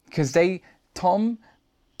 because Tom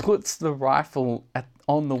puts the rifle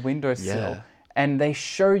on the windowsill. Yeah. And they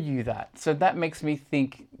show you that. So that makes me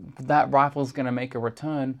think that rifle's going to make a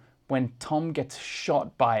return when Tom gets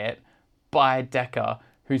shot by it by Decker,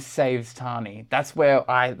 who saves Tani. That's what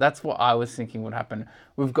I was thinking would happen.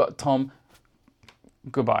 We've got Tom,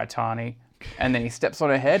 goodbye Tani, and then he steps on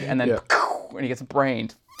her head, and then and he gets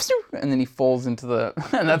brained, and then he falls into the.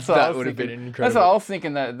 And that's what That would have been incredible. That's what I was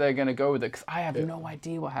thinking that they're going to go with it, because I have no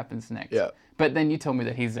idea what happens next. Yeah. But then you tell me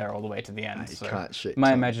that he's there all the way to the end. So can't shit my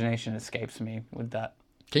Tom. imagination escapes me with that.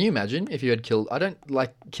 Can you imagine if you had killed... I don't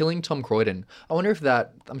like killing Tom Croydon. I wonder if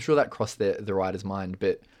that... I'm sure that crossed the writer's mind,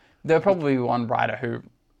 but... There were probably one writer who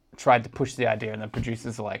tried to push the idea, and the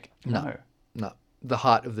producers are like, no. No. The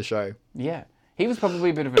heart of the show. Yeah. He was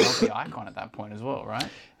probably a bit of an Aussie icon at that point as well, right?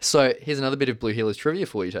 So here's another bit of Blue Heelers trivia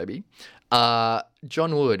for you, Toby.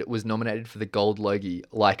 John Wood was nominated for the Gold Logie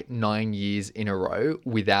like 9 years in a row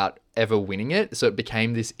without ever winning it. So it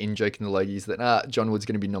became this in-joke in the Logies that John Wood's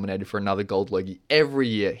going to be nominated for another Gold Logie every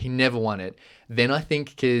year. He never won it. Then I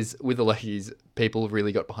think because with the Logies, people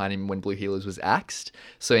really got behind him when Blue Heelers was axed.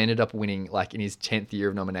 So he ended up winning like in his 10th year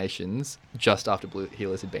of nominations just after Blue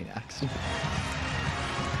Heelers had been axed.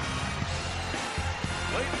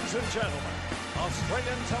 Ladies and gentlemen,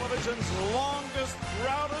 Australian television's longest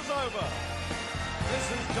drought is over.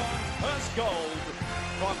 This is John's first gold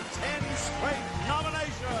from 10 straight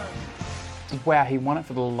nominations. Wow, he won it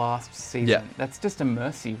for the last season. Yeah. That's just a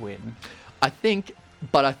mercy win. I think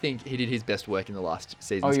he did his best work in the last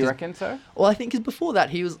season. Oh, you reckon so? Well, I think because before that,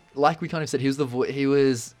 he was, like we kind of said, he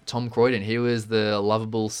was Tom Croydon. He was the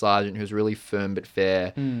lovable sergeant who was really firm but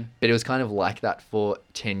fair. But it was kind of like that for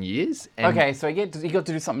 10 years. And Okay, so he got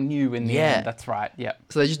to do something new in the end. That's right, yeah.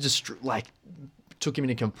 so they just took him in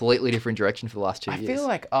a completely different direction for the last 2 years. I feel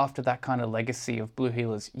like after that kind of legacy of Blue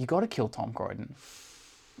Heelers, you got to kill Tom Croydon.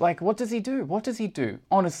 Like, what does he do? What does he do?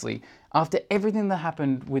 Honestly, after everything that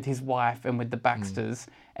happened with his wife and with the Baxters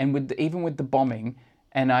and even with the bombing,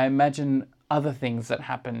 and I imagine other things that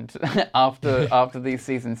happened after these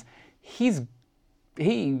seasons, he's got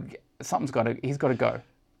to go.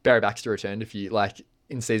 Barry Baxter returned. If you like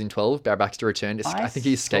in season 12, Barry Baxter returned. I think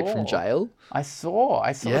he escaped from jail. I saw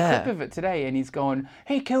a clip of it today, and he's going,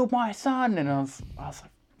 "He killed my son," and I was like,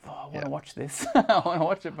 "Oh, I want to watch this. I want to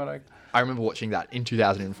watch it," but I remember watching that in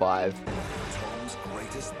 2005. Tom's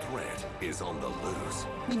greatest threat is on the loose.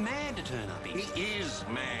 He's mad to turn up. He is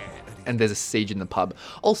mad. And there's a siege in the pub.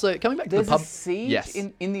 Also, coming back to the pub. There's a siege yes.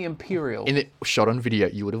 in the Imperial. In the shot on video,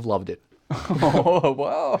 you would have loved it. Oh,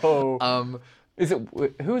 whoa.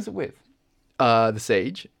 Who is it with? The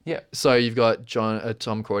siege. Yeah. So you've got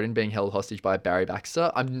Tom Croydon being held hostage by Barry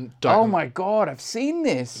Baxter. Oh my God, I've seen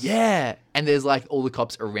this. Yeah. And there's like all the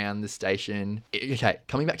cops around the station. Okay,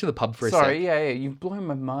 coming back to the pub for a sec. Sorry, yeah, you've blown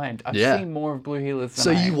my mind. I've seen more of Blue Heelers than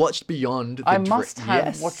So you watched Beyond I must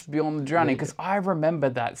have watched Beyond the Drowning, because I remember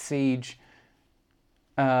that siege.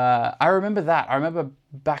 I remember that. I remember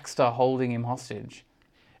Baxter holding him hostage.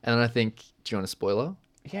 And then I think, do you want a spoiler?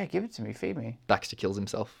 Yeah, give it to me. Feed me. Baxter kills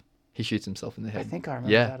himself. He shoots himself in the head. I think I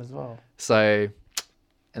remember that as well. So,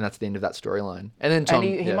 and that's the end of that storyline. And then Tom...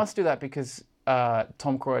 And he must do that because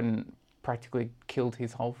Tom Croydon practically killed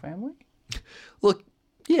his whole family?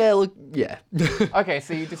 Yeah. Okay,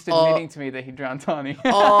 so you're just admitting to me that he drowned Tani.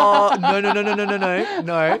 No.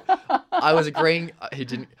 I was agreeing. He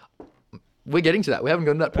didn't... We're getting to that. We haven't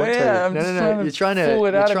gotten to that point. Yeah, Toby. I'm No. You're trying to... pull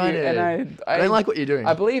it out of you, and I don't like what you're doing.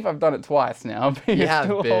 I believe I've done it twice now, but you're have,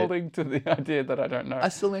 still but- holding to the idea that I don't know. I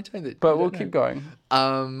still maintain that. But we'll keep going.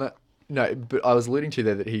 No, but I was alluding to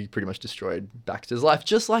there that he pretty much destroyed Baxter's life,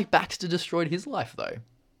 just like Baxter destroyed his life, though.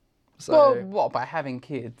 So, Well, what, by having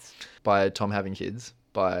kids? by Tom having kids,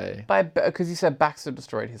 Because you said Baxter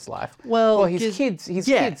destroyed his life. Well, his kids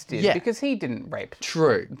did, because he didn't rape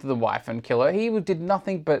True. the wife and kill her. He did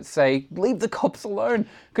nothing but say, leave the cops alone.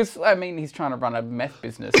 Because, I mean, he's trying to run a meth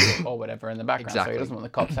business or whatever in the background, so Exactly. he doesn't want the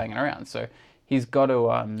cops hanging around. So he's got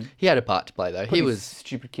to He had a part to play, though. put He his was...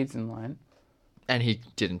 stupid kids in line. And he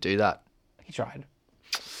didn't do that. He tried.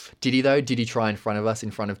 Did he, though? Did he try in front of us,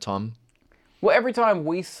 in front of Tom? Well, every time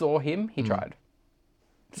we saw him, he tried.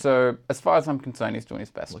 So, as far as I'm concerned, he's doing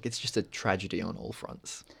his best. Look, it's just a tragedy on all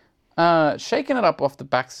fronts. Shaking it up off the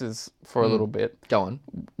Baxters for a little bit. Go on.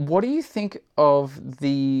 What do you think of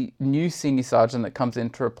the new senior sergeant that comes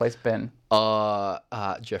in to replace Ben?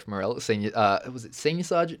 Jeff Morrell, senior... was it senior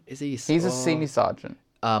sergeant? Is he... He's a senior sergeant.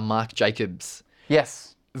 Mark Jacobs.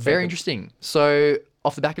 Yes. Very interesting. So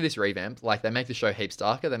off the back of this revamp, like they make the show heaps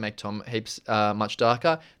darker, they make Tom heaps much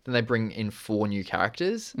darker, then they bring in 4 new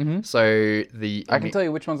characters. Mm-hmm. So I can tell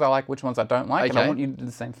you which ones I like, which ones I don't like, and I Okay. want you to do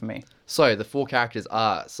the same for me. So the 4 characters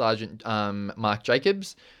are Sergeant Mark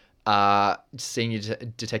Jacobs, Senior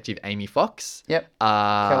Detective Amy Fox. Yep.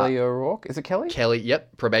 Kelly O'Rourke. Is it Kelly? Kelly,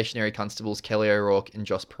 yep. Probationary Constables Kelly O'Rourke and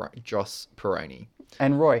Joss Peroni.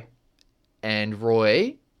 And Roy. And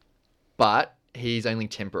Roy, but he's only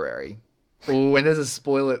temporary. Oh, and there's a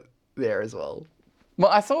spoiler there as well. Well,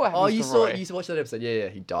 I saw what happens to Roy. You watched that episode. Yeah,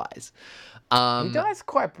 he dies. He dies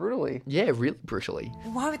quite brutally. Yeah, really brutally.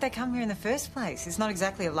 Why would they come here in the first place? It's not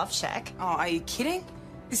exactly a love shack. Oh, are you kidding?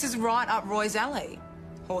 This is right up Roy's alley.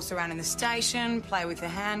 Horse around in the station, play with the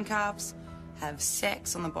handcuffs, have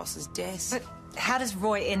sex on the boss's desk. But how does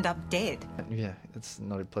Roy end up dead? Yeah, it's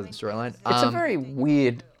not a pleasant storyline. It's a very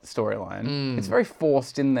weird storyline. It's very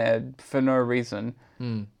forced in there for no reason.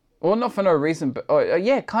 Well, not for no reason, but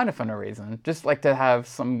yeah, kind of for no reason. Just like to have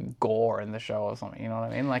some gore in the show or something. You know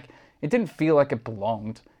what I mean? Like it didn't feel like it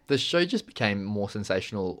belonged. The show just became more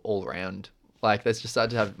sensational all around. Like, they just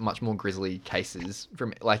started to have much more grisly cases.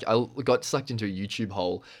 Like, I got sucked into a YouTube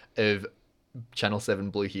hole of Channel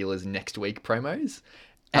 7 Blue Heelers next week promos.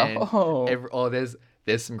 And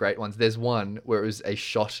there's some great ones. There's one where it was a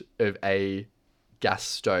shot of a gas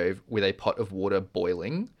stove with a pot of water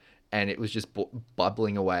boiling, and it was just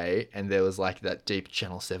bubbling away, and there was like that deep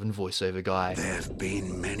Channel 7 voiceover guy. There've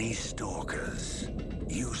been many stalkers.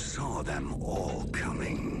 You saw them all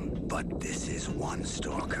coming. But this is one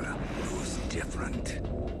stalker who's different.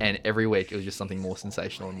 And every week it was just something more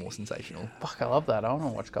sensational and more sensational. Fuck, I love that. I want to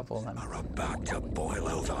watch a couple of them. Are about to boil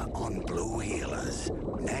over on Blue Heelers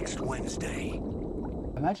next Wednesday.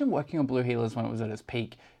 Imagine working on Blue Heelers when it was at its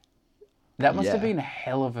peak. That must have been a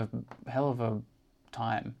hell of a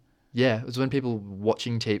time. Yeah, it was when people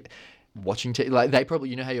watching TV, like they probably,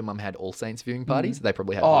 you know how your mum had All Saints viewing parties? They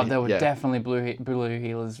probably had. Oh, there were definitely Blue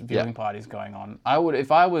Heelers viewing parties going on. I would,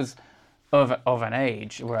 if I was of an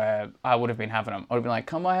age where I would have been having them, I would have been like,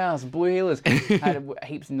 come to my house, Blue Heelers. Had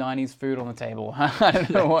heaps of 90s food on the table. I don't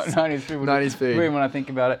know what 90s food would 90s food. be when I think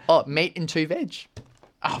about it. Oh, meat and 2 veg.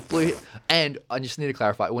 Oh, Blue. And I just need to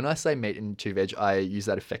clarify, when I say meat and 2 veg, I use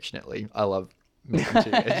that affectionately. I love meat and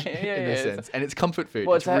 2 veg in this sense. And it's comfort food.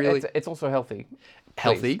 Well, it's also healthy.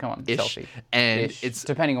 Healthy, Come on, ish, healthy. and Ish, it's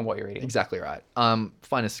depending on what you're eating. Exactly right.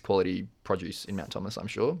 Finest quality produce in Mount Thomas, I'm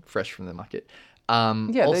sure, fresh from the market. Yeah,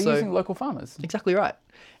 they're using local farmers. Exactly right.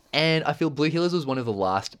 And I feel Blue Heelers was one of the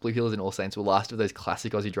last. Blue Heelers and All Saints were last of those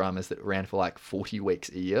classic Aussie dramas that ran for like 40 weeks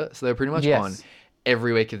a year. So they were pretty much on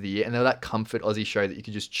every week of the year, and they were that comfort Aussie show that you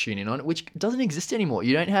could just tune in on, which doesn't exist anymore.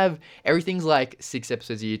 You don't have everything's like 6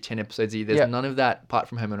 episodes a year, 10 episodes a year. There's none of that apart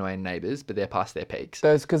from Home and Away and Neighbours, but they're past their peaks.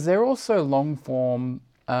 Those because they're also long form.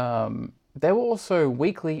 They were also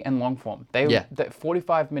weekly and long form. They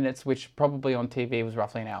 45 minutes, which probably on TV was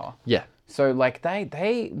roughly an hour. Yeah. So like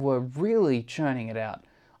they were really churning it out.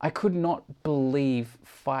 I could not believe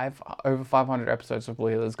over 500 episodes of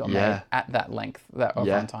Blue Heelers got made at that length, that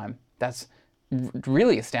runtime. That's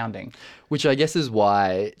really astounding. Which I guess is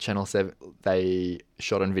why Channel 7, they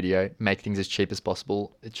shot on video, make things as cheap as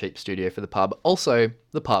possible, a cheap studio for the pub. Also,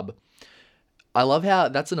 the pub. I love how,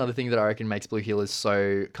 that's another thing that I reckon makes Blue Heelers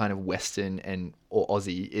so kind of Western or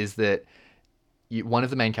Aussie, is that one of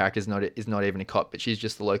the main characters is not even a cop, but she's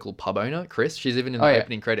just the local pub owner, Chris. She's even in the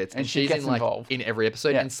opening credits. And she's in involved in every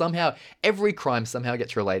episode. And somehow, every crime somehow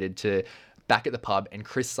gets related to back at the pub, and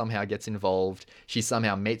Chris somehow gets involved. She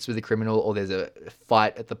somehow meets with a criminal, or there's a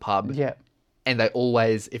fight at the pub. Yeah. And they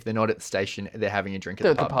always, if they're not at the station, they're having a drink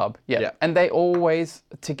at the pub. Yeah. And they always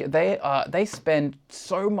they spend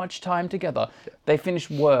so much time together. They finish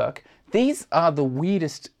work. These are the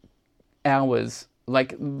weirdest hours.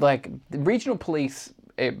 Like the regional police,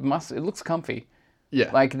 it looks comfy.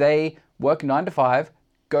 Yeah. Like they work 9 to 5,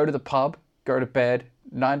 go to the pub, go to bed,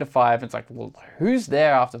 9 to 5. It's like, well, who's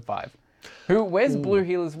there after 5? Where's Blue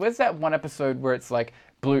Heelers? Where's that one episode where it's like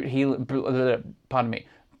Blue Heelers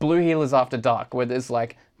After Dark, where there's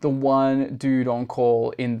like the one dude on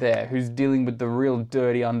call in there who's dealing with the real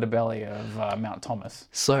dirty underbelly of Mount Thomas.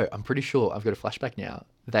 So I'm pretty sure, I've got a flashback now.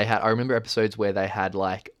 I remember episodes where they had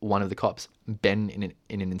like one of the cops, Ben in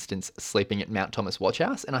an instance, sleeping at Mount Thomas Watch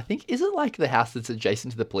House. And I think, is it like the house that's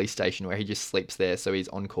adjacent to the police station where he just sleeps there so he's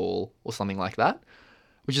on call or something like that?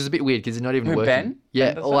 Which is a bit weird because he's not even working. Ben?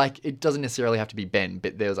 Yeah, Ben or like it doesn't necessarily have to be Ben,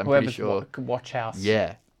 but I'm pretty sure. Watch House.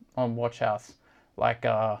 Yeah. On Watch House. Like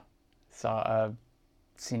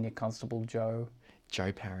Senior Constable Joe.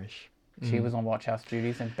 Joe Parrish. She was on Watch House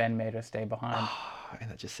duties and Ben made her stay behind. And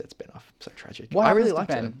that just sets Ben off. So tragic. What I really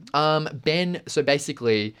happens liked to it. Ben, so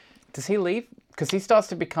basically... Does he leave Because he starts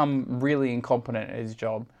to become really incompetent at his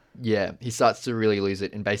job. Yeah, he starts to really lose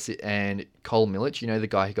it. And Cole Millich, you know, the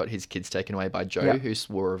guy who got his kids taken away by Joe, who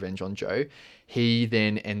swore revenge on Joe, he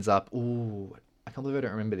then ends up, I can't believe I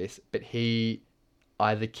don't remember this, but he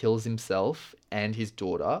either kills himself and his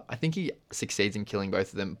daughter. I think he succeeds in killing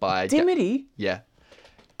both of them by... Dimity? Yeah.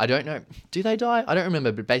 I don't know. Do they die? I don't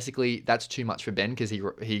remember, but basically that's too much for Ben because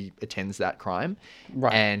he attends that crime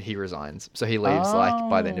and he resigns. So he leaves like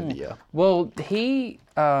by the end of the year. Well, he...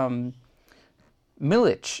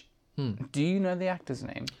 Millich, do you know the actor's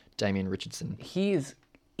name? Damien Richardson. He is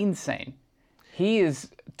insane. He is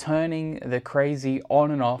turning the crazy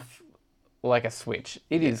on and off like a switch.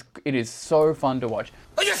 It is so fun to watch.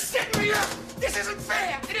 Are you setting me up? This isn't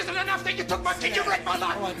fair. It isn't enough that you took my kid. You wrecked my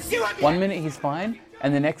life. One minute he's fine,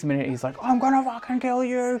 and the next minute he's like, I'm gonna fucking kill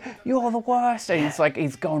you. You're the worst. And it's like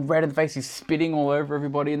he's going red in the face. He's spitting all over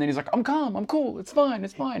everybody, and then he's like, I'm calm. I'm cool. It's fine.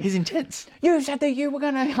 It's fine. He's intense. You said that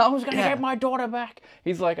I was gonna get my daughter back.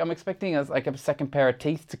 He's like, I'm expecting a second pair of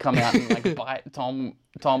teeth to come out and like bite Tom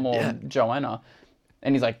or Joanna,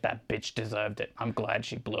 and he's like, that bitch deserved it. I'm glad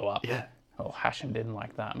she blew up. Yeah. Oh, Hashem didn't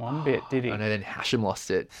like that one bit, did he? I know, then Hashem lost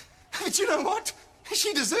it. But you know what?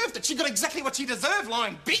 She deserved it. She got exactly what she deserved,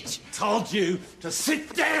 lying bitch. Told you to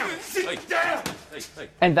sit down. Sit down.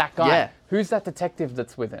 And that guy, who's that detective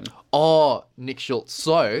that's with him? Oh, Nick Schultz.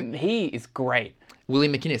 So he is great.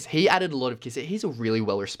 William McInnes, he added a lot of kids. He's a really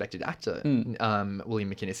well-respected actor, William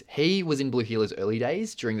McInnes. He was in Blue Heeler's early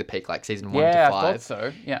days during the peak, like season 1 to 5. Yeah, I thought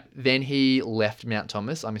so, yeah. Then he left Mount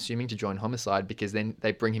Thomas, I'm assuming, to join Homicide, because then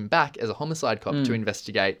they bring him back as a homicide cop to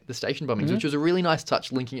investigate the station bombings, which was a really nice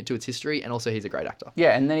touch, linking it to its history, and also he's a great actor.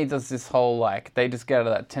 Yeah, and then he does this whole, like, they just get out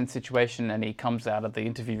of that tense situation, and he comes out of the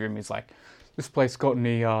interview room, he's like, this place got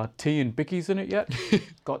any tea and bickies in it yet?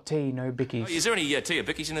 Got tea, no bickies. Is there any tea or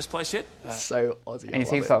bickies in this place yet? So Aussie. And he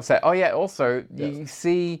seems to upset. Oh, yeah, also, you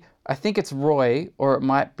see, I think it's Roy, or it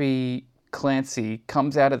might be Clancy,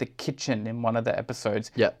 comes out of the kitchen in one of the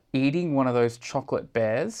episodes eating one of those chocolate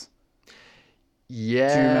bears.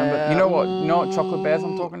 Yeah. Do you remember? You know what chocolate bears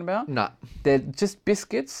I'm talking about? Nah. They're just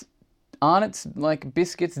biscuits. It's like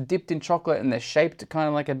biscuits dipped in chocolate, and they're shaped kind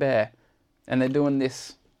of like a bear. And they're doing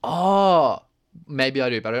this. Oh, maybe I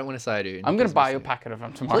do, but I don't want to say I do. I'm going to buy you a packet of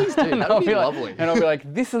them tomorrow. Please do. That would be lovely. And I'll be like,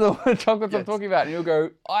 this is the chocolates I'm talking about. And you'll go,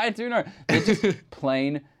 I do know. They're just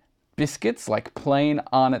plain biscuits, like plain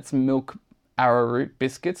Arnott's milk arrowroot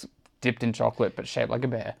biscuits dipped in chocolate, but shaped like a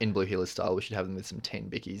bear. In Blue Heeler style, we should have them with some tea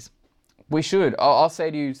and bickies. We should. I'll say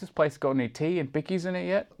to you, has this place got any tea and bickies in it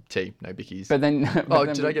yet? Tea, no bickies. But then...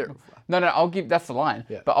 did I get it? No, I'll give... That's the line.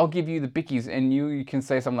 Yeah. But I'll give you the bickies, and you can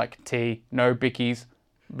say something like, tea, no bickies,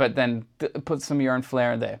 but then put some of your own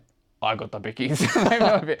flair in there. I got the bickies.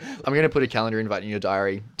 I'm going to put a calendar invite in your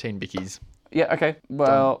diary, tea and bickies. Yeah, okay.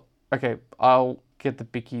 Well, okay, I'll get the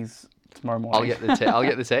bickies tomorrow morning. I'll get the tea. I'll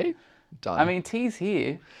get the tea. Done. I mean, tea's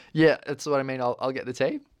here. Yeah, that's what I mean. I'll get the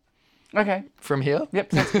tea. Okay. From here?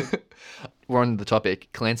 Yep, sounds good. We're on the topic,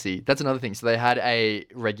 Clancy. That's another thing. So they had a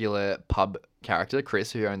regular pub character,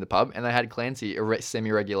 Chris, who owned the pub, and they had Clancy, a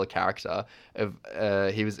semi-regular character.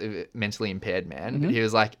 He was a mentally impaired man, but he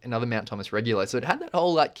was like another Mount Thomas regular. So it had that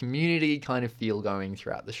whole like community kind of feel going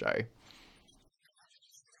throughout the show.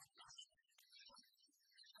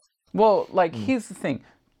 Well, like, here's the thing.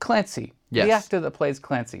 Clancy, the actor that plays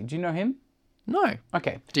Clancy, do you know him? No.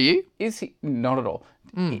 Okay. Do you? Is he... Not at all.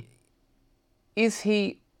 Is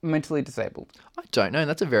he mentally disabled? I don't know.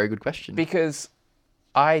 That's a very good question. Because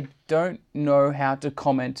I don't know how to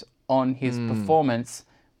comment on his performance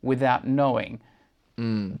without knowing.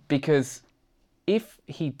 Because if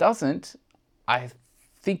he doesn't, I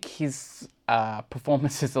think his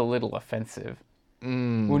performance is a little offensive.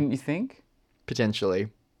 Wouldn't you think? Potentially.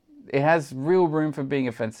 It has real room for being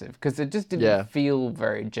offensive because it just didn't feel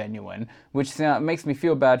very genuine, which makes me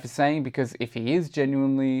feel bad for saying, because if he is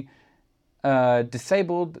genuinely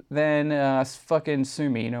disabled, then fucking sue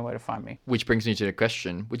me. You know where to find me. Which brings me to a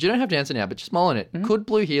question, which you don't have to answer now, but just mull on it. Could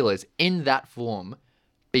Blue Heelers in that form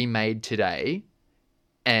be made today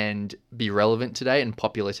and be relevant today and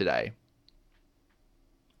popular today?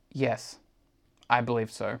 Yes, I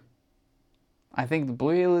believe so. I think the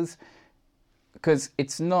Blue Heelers, because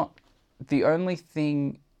it's not the only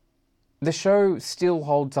thing, the show still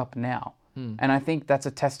holds up now. And I think that's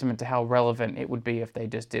a testament to how relevant it would be if they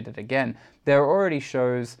just did it again. There are already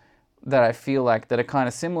shows that I feel like that are kind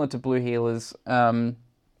of similar to Blue Heelers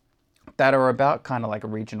that are about kind of like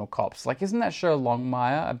regional cops. Like, isn't that show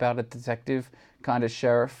Longmire about a detective kind of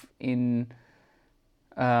sheriff in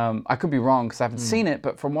I could be wrong because I haven't seen it,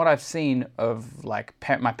 but from what I've seen of like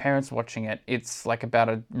my parents watching it, it's like about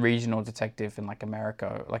a regional detective in like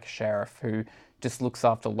America, like a sheriff who just looks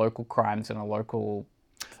after local crimes in a local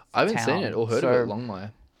I haven't town. seen it or heard of it,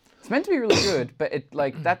 Longmire. It's meant to be really good, but it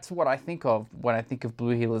like that's what I think of when I think of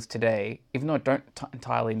Blue Heelers today, even though I don't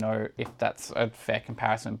entirely know if that's a fair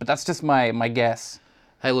comparison, but that's just my guess.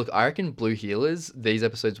 Hey, look, I reckon Blue Heelers, these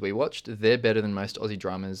episodes we watched, they're better than most Aussie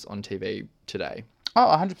dramas on TV today.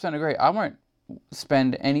 Oh, 100% agree. I won't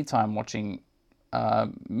spend any time watching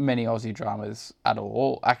many Aussie dramas at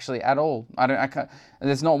all. Actually, at all. I can't.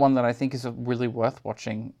 There's not one that I think is really worth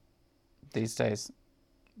watching these days.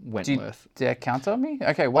 Wentworth. Do you counter me?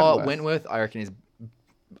 Okay, Wentworth. Wentworth, I reckon, is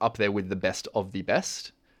up there with the best of the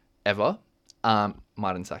best ever.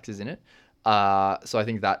 Martin Sachs is in it. So I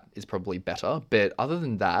think that is probably better. But other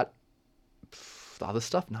than that, the other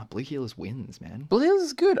stuff, Blue Heelers wins, man. Blue Heelers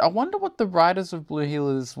is good. I wonder what the writers of Blue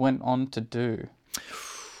Heelers went on to do.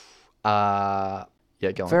 Yeah,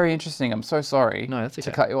 go on. Very interesting. I'm so sorry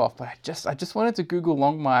to cut you off, but I just wanted to Google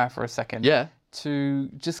Longmire for a second. Yeah. To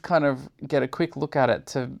just kind of get a quick look at it,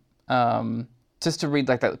 to just to read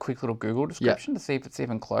like that quick little Google description to see if it's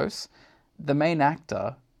even close. The main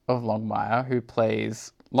actor of Longmire, who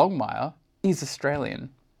plays Longmire, is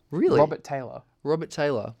Australian. Really? Robert Taylor. Robert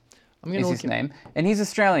Taylor. Is his name. And he's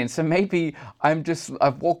Australian, so maybe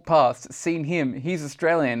I've walked past, seen him, he's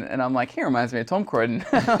Australian, and I'm like, he reminds me of Tom Croydon.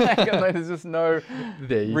 Like, there's just no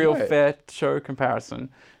real fair show comparison.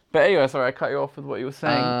 But anyway, sorry, I cut you off with what you were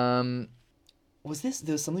saying.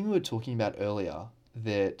 There was something we were talking about earlier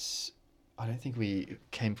that I don't think we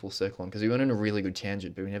came full circle on because we went on a really good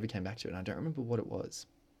tangent, but we never came back to it, and I don't remember what it was.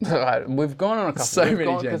 We've gone on a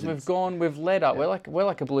couple. We've led up. Yeah. We're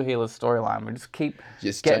like a Blue Heelers storyline. We just keep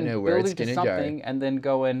don't know where it's building gonna to something go. and then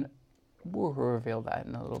going. We'll reveal that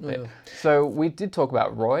in a little bit. So we did talk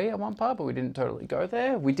about Roy at one part, but we didn't totally go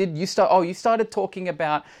there. We did. You started talking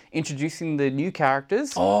about introducing the new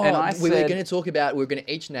characters. Oh, and we were going to talk about. We're going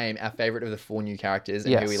to each name our favorite of the 4 new characters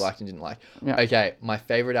and who we liked and didn't like. Yeah. Okay, my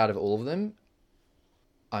favorite out of all of them.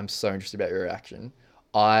 I'm so interested about your reaction.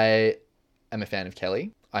 I am a fan of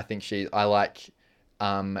Kelly. I think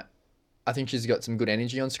I think she's got some good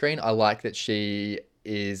energy on screen. I like that she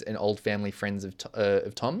is an old family friend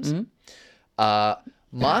of Tom's. Mm-hmm.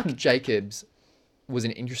 Mark Jacobs was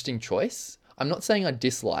an interesting choice. I'm not saying I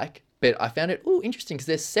dislike, but I found it interesting because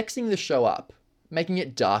they're sexing the show up, making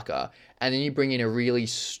it darker, and then you bring in a really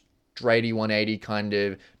straighty 180 kind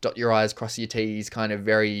of dot your I's, cross your T's kind of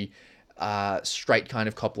very straight kind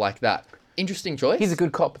of cop like that. Interesting choice. He's a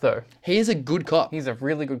good cop, though. He is a good cop. He's a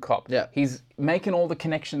really good cop. Yeah. He's making all the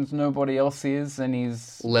connections nobody else is, and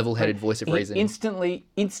he's... level-headed voice of reason.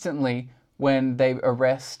 Instantly, when they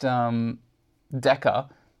arrest Decker,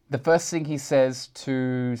 the first thing he says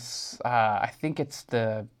to... I think it's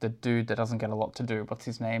the dude that doesn't get a lot to do. What's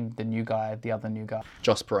his name? The new guy, the other new guy.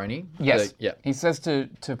 Joss Peroni? Yes. Yeah. He says to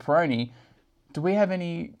Peroni, do we have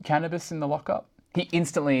any cannabis in the lockup? He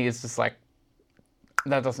instantly is just like,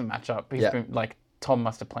 that doesn't match up. He's been like, Tom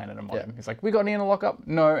must have planted him on him. He's like, we got any in the lockup?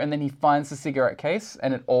 No. And then he finds the cigarette case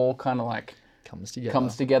and it all kind of like comes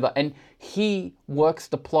together. And he works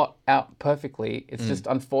the plot out perfectly. It's just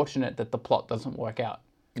unfortunate that the plot doesn't work out.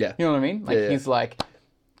 Yeah. You know what I mean? Like he's like,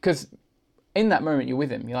 because in that moment you're with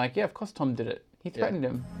him. You're like, yeah, of course Tom did it. He threatened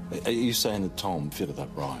him. Are you saying that Tom fitted up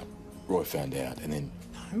right? Roy found out and then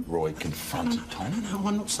Roy confronted Tom? No,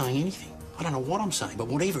 I'm not saying anything. I don't know what I'm saying, but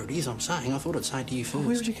whatever it is I'm saying, I thought I'd say it to you first.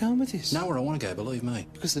 Where would you come with this? Nowhere I want to go, believe me.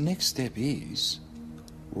 Because the next step is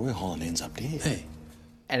Roy Holland ends up dead. Hey.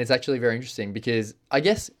 And it's actually very interesting because I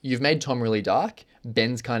guess you've made Tom really dark.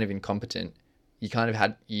 Ben's kind of incompetent. You kind of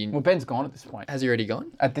had... Well, Ben's gone at this point. Has he already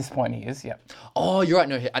gone? At this point he is, yeah. Oh, you're right.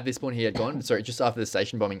 No, at this point he had gone. Sorry, just after the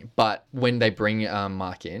station bombing. But when they bring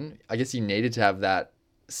Mark in, I guess you needed to have that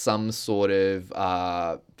some sort of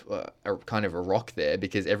kind of a rock there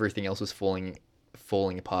because everything else was falling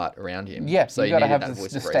apart around him. Yeah, so you got to have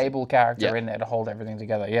the stable character in there to hold everything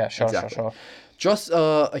together. Yeah, sure. Joss,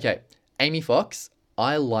 okay, Amy Fox,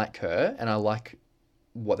 I like her and I like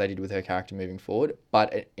what they did with her character moving forward.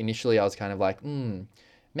 But initially I was kind of like,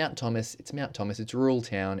 Mount Thomas, it's a rural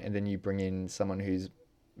town. And then you bring in someone who's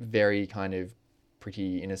very kind of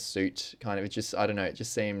pretty in a suit, kind of, it just, I don't know, it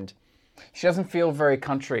just seemed... She doesn't feel very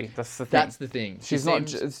country. That's the thing. She's not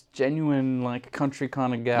just genuine, like, country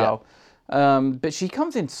kind of gal. Yeah. But she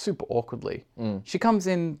comes in super awkwardly. She comes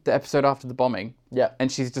in the episode after the bombing. Yeah.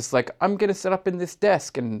 And she's just like, I'm going to set up in this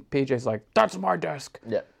desk. And PJ's like, that's my desk.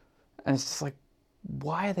 Yeah. And it's just like,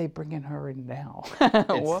 why are they bringing her in now?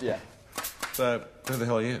 What? Yeah. So, who the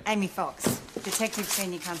hell are you? Amy Fox, Detective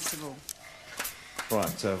Senior Constable. Right,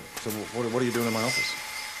 so what are you doing in my office?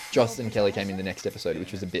 Joss and Kelly came in the next episode,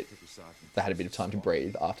 which was they had a bit of time to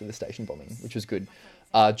breathe after the station bombing, which was good.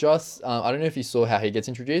 Joss, I don't know if you saw how he gets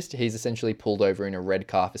introduced. He's essentially pulled over in a red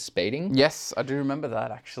car for speeding. Yes, I do remember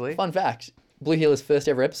that, actually. Fun fact, Blue Heeler's first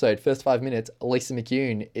ever episode, first 5 minutes, Lisa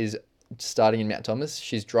McCune is starting in Mount Thomas.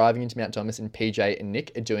 She's driving into Mount Thomas, and PJ and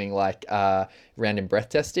Nick are doing like random breath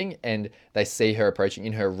testing, and they see her approaching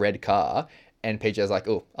in her red car, and PJ's like,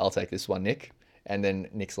 oh, I'll take this one, Nick. And then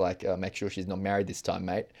Nick's like, make sure she's not married this time,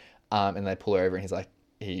 mate. And they pull her over, and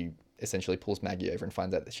he essentially pulls Maggie over and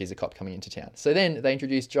finds out that she's a cop coming into town. So then they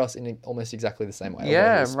introduce Joss in almost exactly the same way.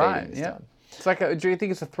 Yeah, right. Yeah. It's like, do you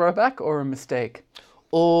think it's a throwback or a mistake?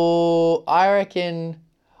 Or I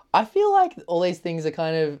feel like all these things are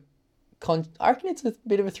kind of, I reckon it's a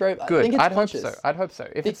bit of a throwback. Good. I think it's I'd conscious. hope so. I'd hope so.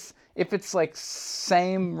 If it's like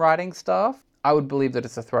same writing staff, I would believe that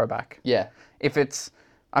it's a throwback. Yeah.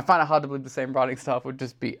 I find it hard to believe the same writing staff would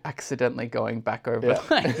just be accidentally going back over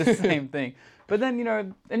like the same thing. But then,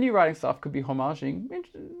 a new writing staff could be homaging.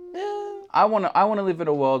 I want to live in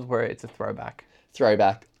a world where it's a throwback.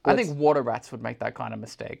 I think Water Rats would make that kind of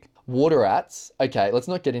mistake. Water Rats? Okay, let's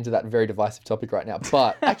not get into that very divisive topic right now.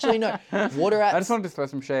 But actually, no. Water Rats... I just wanted to throw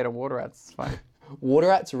some shade on Water Rats. It's fine. Water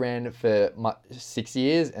Rats ran for 6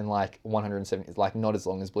 years and like 170, like not as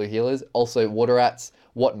long as Blue Heelers. Also, Water Rats,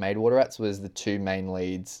 what made Water Rats was the two main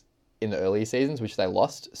leads in the earlier seasons, which they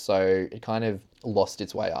lost. So it kind of lost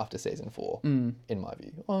its way after season 4, in my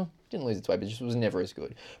view. Well, didn't lose its way, but just was never as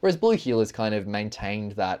good. Whereas Blue Heelers kind of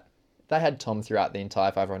maintained that. They had Tom throughout the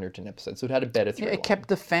entire 510 episodes, so it had a better through. Yeah, it kept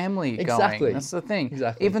the family going. Exactly. That's the thing.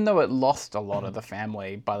 Exactly. Even though it lost a lot of the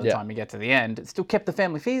family by the time you get to the end, it still kept the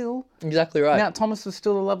family feel. Exactly right. Mount Thomas was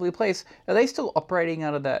still a lovely place. Are they still operating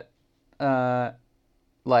out of that,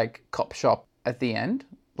 like, cop shop at the end?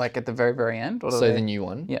 Like, at the very, very end? Or the new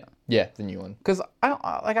one? Yeah. Yeah, the new one. Because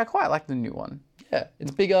I quite like the new one. Yeah,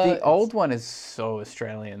 it's bigger. The old one is so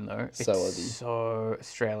Australian though. So it's Aussie. So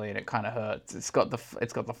Australian, it kind of hurts. It's got the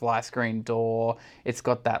fly screen door. It's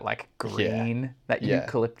got that like green, that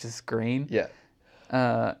eucalyptus green. Yeah.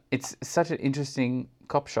 It's such an interesting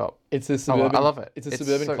cop shop. It's a suburban. I love it. It's a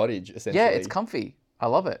suburban cottage essentially. Yeah, it's comfy. I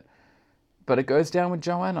love it. But it goes down with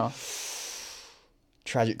Joanna.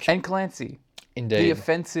 Tragic. And Clancy. Indeed. The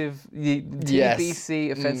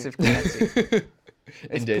TBC offensive Clancy.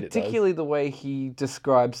 Indeed, particularly the way he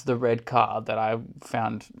describes the red car that I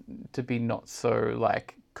found to be not so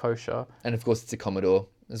like kosher. And of course, it's a Commodore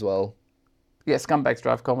as well. Yeah, scumbags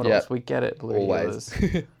drive Commodores. We get it, Blue Always.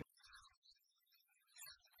 Heelers.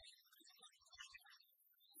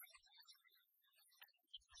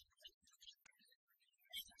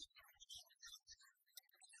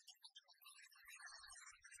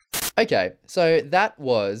 Okay, so that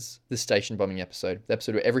was the station bombing episode. The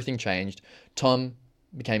episode where everything changed. Tom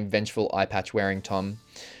became vengeful eye patch wearing Tom.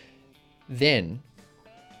 Then,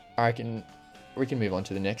 I reckon we can move on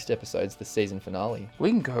to the next episodes, the season finale. We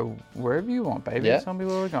can go wherever you want, baby. Yeah. Tell me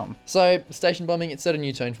where we're going. So, station bombing, it set a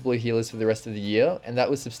new tone for Blue Heelers for the rest of the year, and that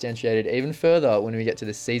was substantiated even further when we get to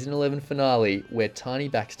the season 11 finale, where Tani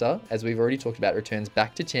Baxter, as we've already talked about, returns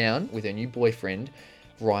back to town with her new boyfriend,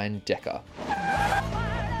 Ryan Decker.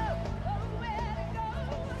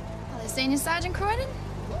 Senior Sergeant Croydon?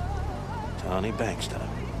 Tani Baxter.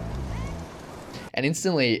 And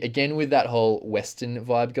instantly, again with that whole Western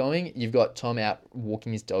vibe going, you've got Tom out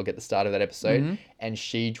walking his dog at the start of that episode, and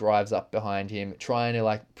she drives up behind him, trying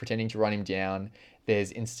to pretending to run him down.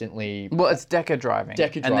 There's instantly... Well, it's Decker driving.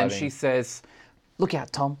 And then she says, look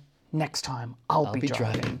out, Tom. Next time, I'll be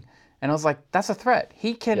driving. And I was like, that's a threat.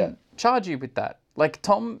 He can charge you with that. Like,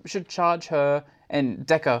 Tom should charge her and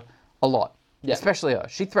Decker a lot. Yeah. Especially her.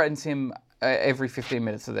 She threatens him every 15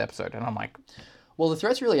 minutes of the episode. And I'm like... Well, the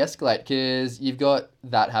threats really escalate because you've got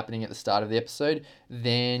that happening at the start of the episode.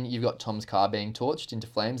 Then you've got Tom's car being torched into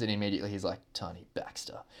flames, and immediately he's like, Tani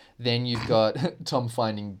Baxter. Then you've got Tom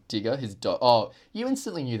finding Digger, his dog. Oh, you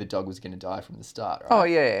instantly knew the dog was going to die from the start, right? Oh,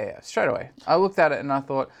 yeah. Straight away. I looked at it and I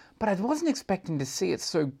thought, but I wasn't expecting to see it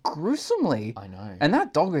so gruesomely. I know. And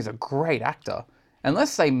that dog is a great actor.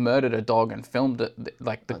 Unless they murdered a dog and filmed it,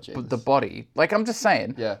 like the body. Like, I'm just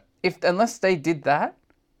saying. Yeah. Unless they did that,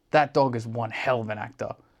 that dog is one hell of an actor.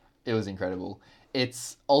 It was incredible.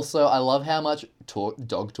 It's also, I love how much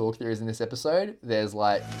dog talk there is in this episode. There's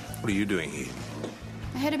like... What are you doing here?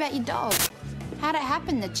 I heard about your dog. How'd it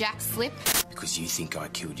happen, the jack slip? Because you think I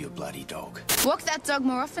killed your bloody dog. Walk that dog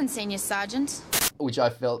more often, Senior Sergeant. which I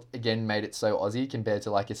felt, again, made it so Aussie compared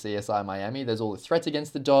to like a CSI Miami. There's all the threats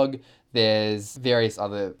against the dog. There's various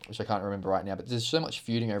other, which I can't remember right now, but there's so much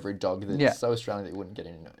feuding over a dog that's so Australian that you wouldn't get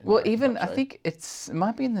in. Well, even, I think it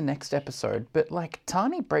might be in the next episode, but like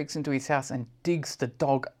Tani breaks into his house and digs the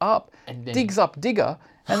dog up, and then, digs up Digger,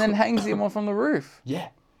 and then hangs him off on the roof. Yeah,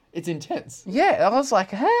 it's intense. Yeah, I was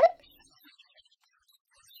like, hey.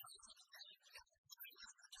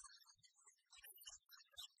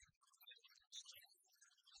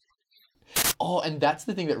 Oh, and that's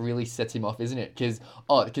the thing that really sets him off, isn't it?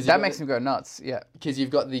 Because that makes him go nuts. Yeah, because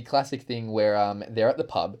you've got the classic thing where they're at the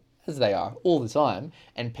pub, as they are all the time,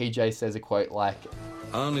 and PJ says a quote like,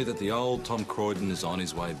 "Only that the old Tom Croydon is on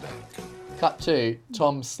his way back." Cut to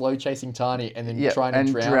Tom slow chasing Tani and then trying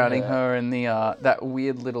to drowning her in the that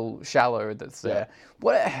weird little shallow that's there.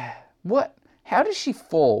 What? How does she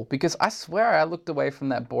fall? Because I swear I looked away from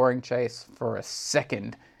that boring chase for a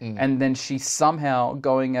second, and then she's somehow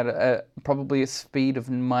going at probably a speed of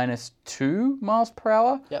 -2 miles per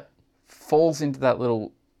hour. Yep. Falls into that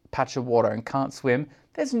little patch of water and can't swim.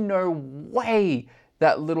 There's no way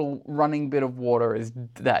that little running bit of water is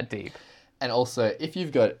that deep. And also, if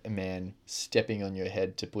you've got a man stepping on your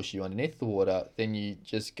head to push you underneath the water, then you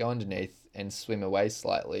just go underneath and swim away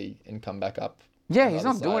slightly and come back up. Yeah, he's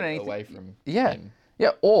not doing anything. Away from him.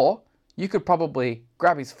 Yeah, or you could probably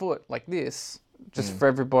grab his foot like this. Just for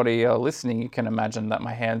everybody listening, you can imagine that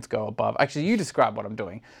my hands go above. Actually, you describe what I'm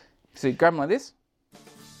doing. So you grab him like this.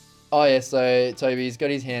 Oh yeah, so Toby's got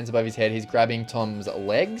his hands above his head. He's grabbing Tom's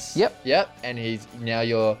legs. Yep. And now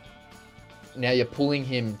you're pulling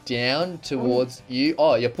him down towards you.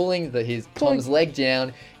 Oh, you're pulling Tom's leg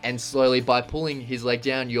down, and slowly by pulling his leg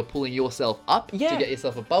down, you're pulling yourself up to get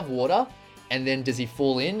yourself above water. And then does he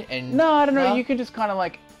fall in? And no, I don't know. You can just kind of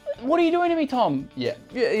like, what are you doing to me, Tom? Yeah.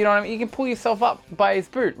 You know what I mean? You can pull yourself up by his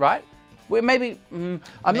boot, right? Well, maybe, I'm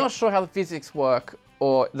not sure how the physics work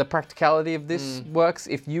or the practicality of this works.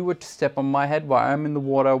 If you were to step on my head while I'm in the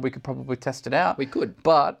water, we could probably test it out. We could.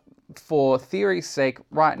 But for theory's sake,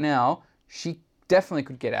 right now, she definitely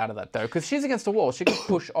could get out of that though, because she's against the wall. She could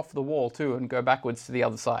push off the wall too and go backwards to the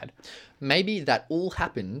other side. Maybe that all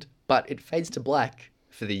happened, but it fades to black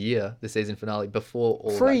for the year, the season finale, before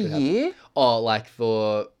all for that a could year? Happen. Oh, like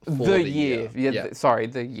for the year. Sorry,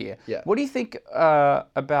 the year. Yeah. What do you think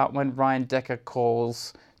about when Ryan Decker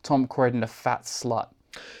calls Tom Croydon a fat slut?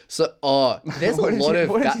 So, there's a lot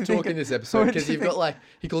of fat talk in this episode, because you've got like,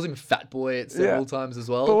 he calls him fat boy several times as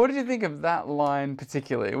well. But what did you think of that line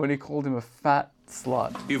particularly, when he called him a fat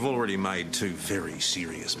slut? You've already made 2 very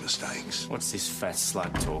serious mistakes. What's this fat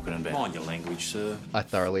slut talking about? Mind your language, sir. I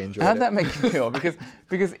thoroughly enjoyed it. How'd that make you feel?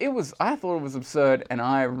 Because I thought it was absurd, and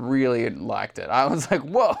I really liked it. I was like,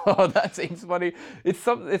 whoa, that seems funny. It's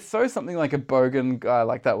so something like a bogan guy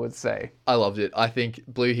like that would say. I loved it. I think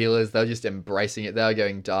Blue Healers, they were just embracing it. They were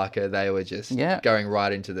going darker. They were just going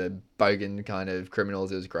right into the bogan kind of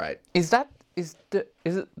criminals. It was great. Is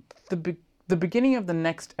it the beginning of the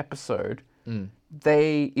next episode?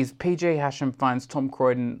 Is PJ Hashem finds Tom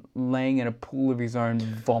Croydon laying in a pool of his own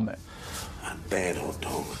vomit. A bad old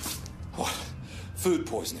dog. What? Food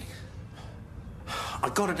poisoning? I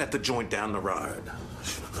got it at the joint down the road.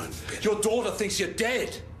 Your daughter thinks you're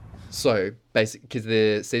dead. So, basically, because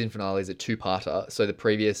the season finale is a 2-parter, so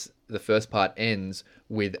the first part ends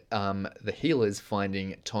with the healers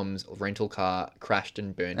finding Tom's rental car crashed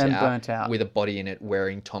and burnt out with a body in it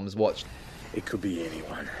wearing Tom's watch. It could be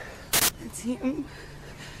anyone. It's him.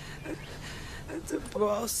 It's a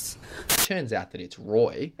boss. Turns out that it's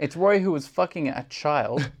Roy. It's Roy who was fucking a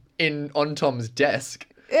child on Tom's desk.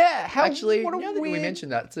 Yeah, actually, what a now that we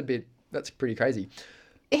mentioned that, that's pretty crazy.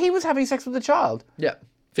 He was having sex with a child. Yeah.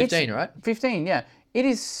 15, right? 15, yeah. It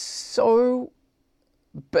is so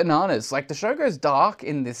bananas. Like, the show goes dark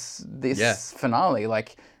in this finale.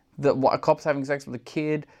 Like, a cop's having sex with a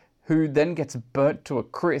kid who then gets burnt to a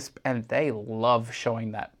crisp, and they love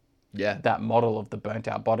showing that model of the burnt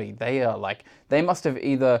out body. They are like, they must have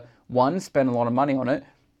either, one, spent a lot of money on it,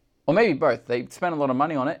 or maybe both. They spent a lot of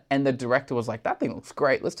money on it, and the director was like, that thing looks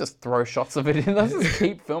great. Let's just throw shots of it in. Let's just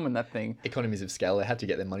keep filming that thing. Economies of scale. They had to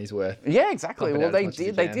get their money's worth. Yeah, exactly. Well, they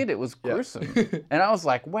did. It was gruesome. And I was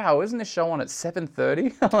like, wow, isn't this show on at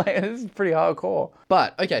 7:30? Like, this is pretty hardcore.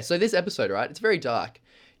 But, okay, so this episode, right, it's very dark.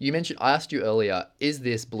 I asked you earlier, is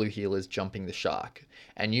this Blue Healers jumping the shark?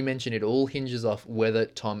 And you mentioned it all hinges off whether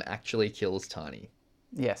Tom actually kills Tani.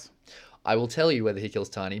 Yes. I will tell you whether he kills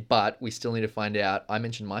Tani, but we still need to find out. I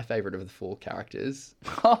mentioned my favourite of the 4 characters.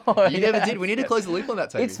 You never did. We need to close the loop on that,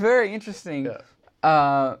 Toby. It's very interesting.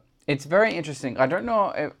 Yeah. It's very interesting. I don't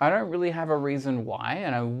know. I don't really have a reason why,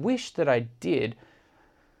 and I wish that I did.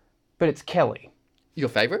 But it's Kelly. Your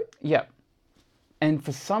favorite? Yeah. And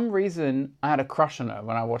for some reason, I had a crush on her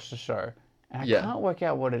when I watched the show. And I can't work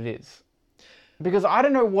out what it is. Because I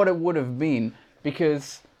don't know what it would have been.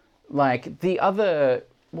 Because, like, the other...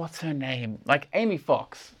 What's her name? Like, Amy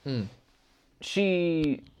Fox.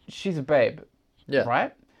 She's a babe. Yeah.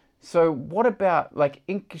 Right? So what about, like...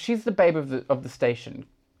 she's the babe of the station,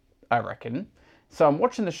 I reckon. So I'm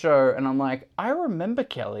watching the show, and I'm like, I remember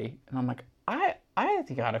Kelly. And I'm like, I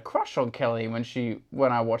think I had a crush on Kelly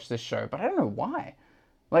when I watched this show, but I don't know why.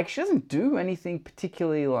 Like, she doesn't do anything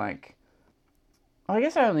particularly, like... I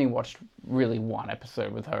guess I only watched really one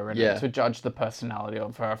episode with her, and to judge the personality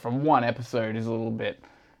of her from one episode is a little bit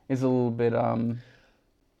I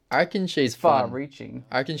reckon she's far-reaching.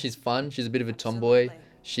 I reckon she's fun. She's a bit of a tomboy.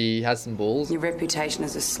 She has some balls. Your reputation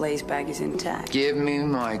as a sleazebag is intact. Give me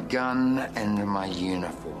my gun and my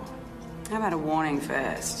uniform. How about a warning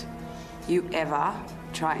first? You ever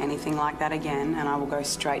try anything like that again, and I will go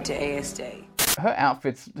straight to ESD. Her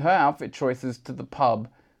outfit choices to the pub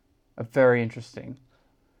are very interesting.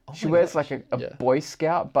 She wears like a Boy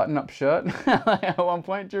Scout button-up shirt at one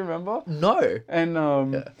point. Do you remember? No.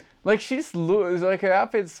 And like she just looks like her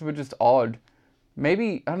outfits were just odd.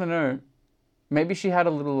 Maybe I don't know. Maybe she had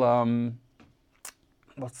a little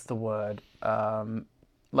what's the word?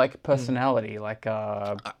 Like personality, like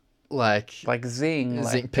zing,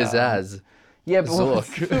 zing, pizzazz. Yeah, but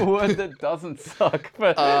what's the word that doesn't suck?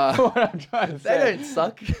 But what I'm trying to say, they don't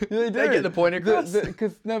suck. They get the point across.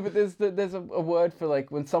 Because but there's a word for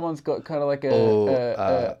like when someone's got kind of like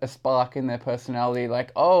a spark in their personality.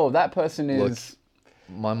 Like, oh, that person is. Look,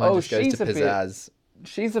 my mind just goes to pizzazz.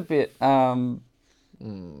 She's a bit. Oh,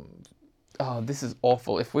 this is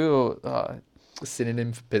awful. If we were a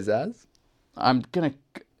synonym for pizzazz, I'm gonna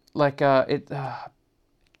like it.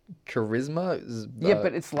 Charisma? Yeah,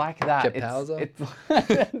 but it's like that. It's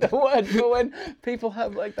the word for when people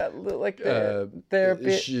have like that, like they're a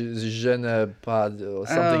bit... Je ne pas or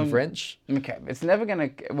something French. Okay,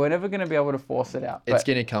 we're never gonna be able to force it out. It's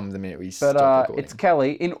gonna come the minute we stop recording. It's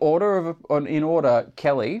Kelly. In order,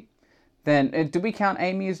 Kelly. Then, do we count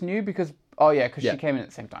Amy as new? Because, she came in at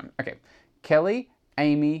the same time. Okay. Kelly,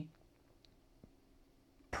 Amy,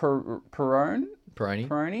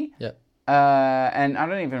 Peroni. Yeah. And I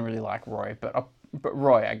don't even really like Roy, but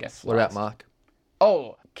Roy, I guess. What about Mark?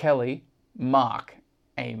 Oh, Kelly, Mark,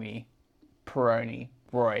 Amy, Peroni,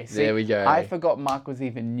 Roy. See, there we go. I forgot Mark was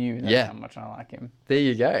even new. That's how much I like him. There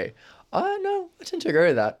you go. No, I tend to agree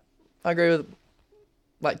with that. I agree with,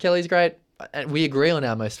 like, Kelly's great. And we agree on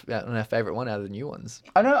our favourite one out of the new ones.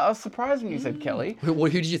 I know. I was surprised when you said Kelly. Who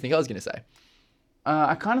did you think I was going to say?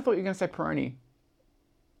 I kind of thought you were going to say Peroni.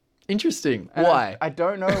 Interesting. And why? I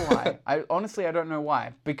don't know why. I don't know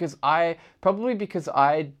why. Because I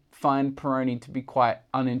find Peroni to be quite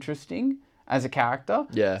uninteresting as a character.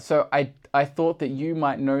 Yeah. So I thought that you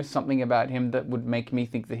might know something about him that would make me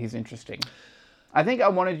think that he's interesting. I think I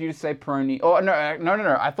wanted you to say Peroni. Oh, no.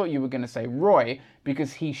 I thought you were going to say Roy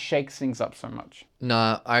because he shakes things up so much.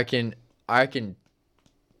 No, I reckon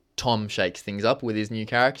Tom shakes things up with his new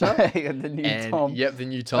character. The new Tom. Yep, the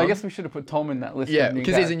new Tom. I guess we should have put Tom in that list. Yeah,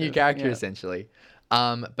 because he's a new character essentially.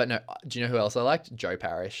 But no, do you know who else I liked? Joe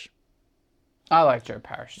Parrish. I like Joe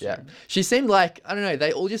Parrish too. Yeah. She seemed like, I don't know,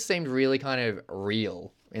 they all just seemed really kind of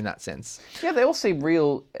real in that sense. Yeah, they all seem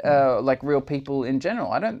real, like real people in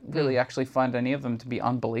general. I don't really actually find any of them to be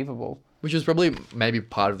unbelievable. Which was probably maybe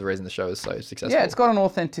part of the reason the show is so successful. Yeah, it's got an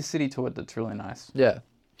authenticity to it that's really nice. Yeah.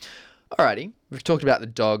 Alrighty. We've talked about the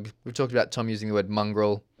dog. We've talked about Tom using the word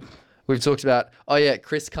mongrel. We've talked about,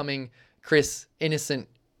 innocent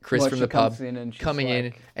Chris from the pub coming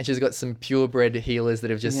in, and she's got some purebred healers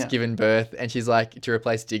that have just given birth, and she's like, to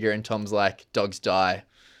replace Digger, and Tom's like, dogs die.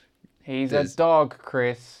 He's a dog,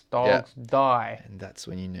 Chris. Dogs die. And that's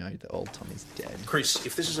when you know that old Tom is dead. Chris,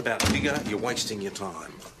 if this is about Digger, you're wasting your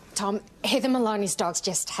time. Tom, Heather Maloney's dog's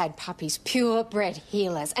just had puppies, purebred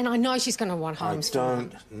healers, and I know she's going to want homes for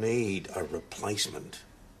them. I don't need a replacement.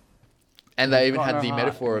 And they even had the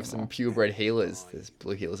metaphor of some purebred healers. Those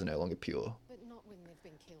blue healers are no longer pure.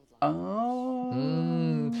 Oh,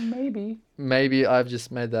 maybe. Maybe I've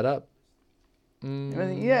just made that up.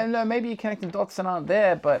 Yeah, no, maybe you're connecting dots that aren't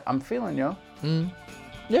there, but I'm feeling you.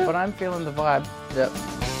 Yeah. But I'm feeling the vibe. Yep.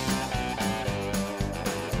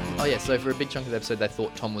 Oh yeah, so for a big chunk of the episode, they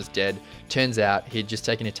thought Tom was dead. Turns out he'd just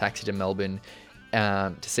taken a taxi to Melbourne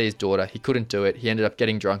to see his daughter. He couldn't do it. He ended up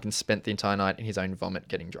getting drunk and spent the entire night in his own vomit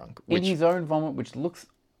getting drunk. In his own vomit, which looks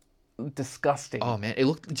disgusting. Oh man,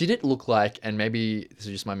 did it look like, and maybe this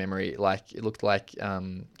is just my memory, like it looked like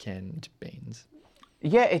canned beans.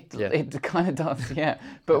 Yeah, it kind of does, yeah.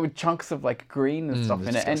 But with chunks of like green and stuff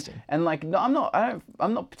in it, and like no,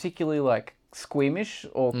 I'm not particularly like squeamish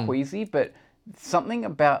or queasy, but something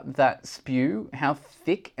about that spew, how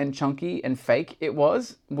thick and chunky and fake it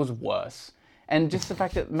was worse. And just the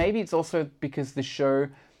fact that maybe it's also because the show,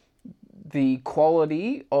 the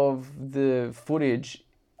quality of the footage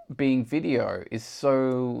being video is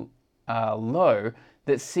so low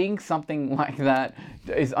that seeing something like that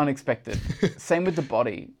is unexpected. Same with the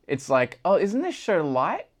body. It's like, oh, isn't this show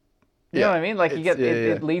light? You know what I mean? Like you get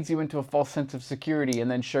it leads you into a false sense of security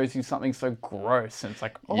and then shows you something so gross, and it's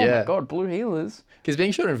like, oh my god, blue heelers. Because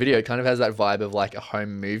being shot on video, it kind of has that vibe of like a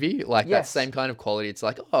home movie, like that same kind of quality. It's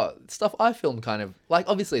like, oh, stuff I film kind of like.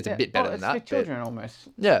 Obviously, it's a bit better than that. It's for children almost.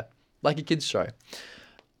 Yeah, like a kids show.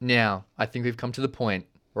 Now, I think we've come to the point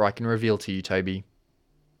where I can reveal to you, Toby,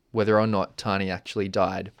 whether or not Tani actually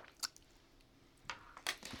died.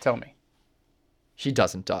 Tell me. She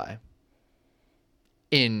doesn't die.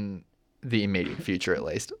 In the immediate future, at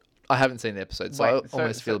least. I haven't seen the episode, so I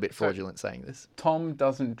almost feel a bit fraudulent saying this. Tom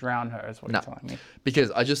doesn't drown her, is what you're telling me.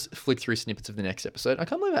 Because I just flicked through snippets of the next episode. I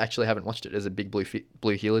can't believe I actually haven't watched it as a big Blue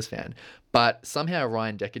Heelers fan. But somehow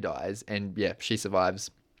Ryan Decker dies, and yeah, she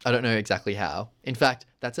survives. I don't know exactly how. In fact,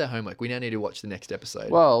 that's our homework. We now need to watch the next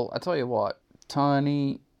episode. Well, I tell you what,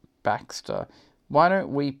 Tani Baxter, why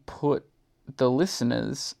don't we put the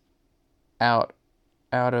listeners out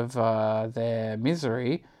of their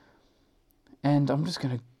misery? And I'm just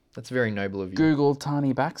going to... That's very noble of you. Google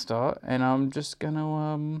Tani Baxter, and I'm just going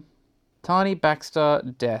to... Tani Baxter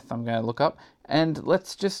death, I'm going to look up. And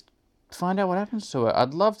let's just find out what happens to her.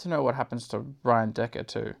 I'd love to know what happens to Ryan Decker,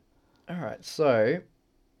 too. All right, so...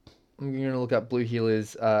 I'm going to look up Blue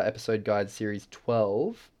Heelers episode guide series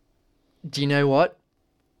 12. Do you know what?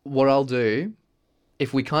 What I'll do,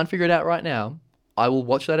 if we can't figure it out right now, I will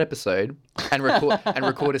watch that episode and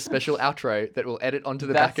record a special outro that will edit onto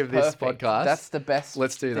the back of this podcast. That's the best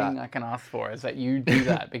thing I can ask for, is that you do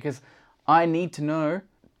that, because I need to know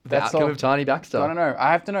the outcome of Tani Baxter. I don't know.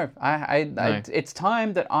 I have to know. It's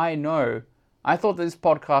time that I know. I thought this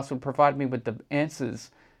podcast would provide me with the answers,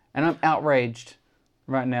 and I'm outraged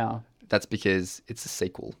right now. That's because it's a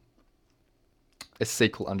sequel. A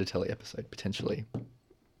sequel Undertelly episode, potentially.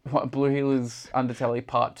 What, Blue Heelers Undertelly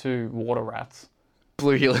Part 2 Water Rats?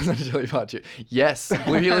 Blue Heelers Undertelly Part 2. Yes,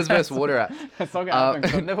 Blue Heelers versus Water Rats. That's not going to happen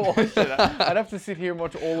because I've never watched it. I'd have to sit here and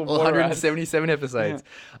watch all of Water 177 Rats. episodes.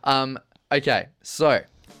 Yeah. Okay, so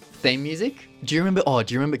theme music. Do you remember?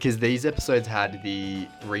 Because these episodes had the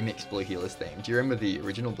remixed Blue Heelers theme. Do you remember the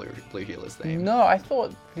original Blue Heelers theme? No, I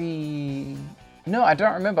thought No, I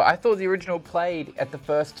don't remember. I thought the original played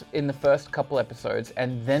in the first couple episodes,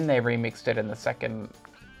 and then they remixed it in the second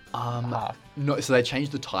half. No, so they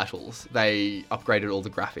changed the titles. They upgraded all the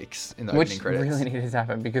graphics in the opening credits. Which really needed to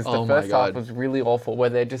happen, because the first half was really awful, where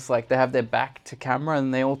they're just like, they have their back to camera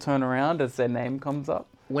and they all turn around as their name comes up.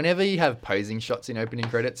 Whenever you have posing shots in opening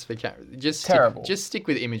credits for just stick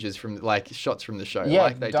with images from like shots from the show. Yeah,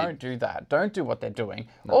 like they don't do that. Don't do what they're doing.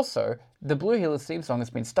 No. Also, the Blue Heelers theme song has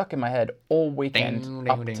been stuck in my head all weekend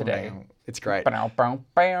up today. It's great. I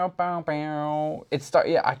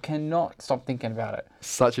cannot stop thinking about it.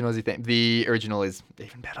 Such an Aussie theme. The original is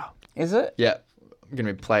even better. Is it? Yeah. I'm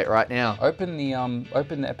gonna play it right now. Open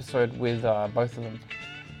the episode with both of them.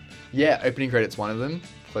 Yeah, opening credits one of them.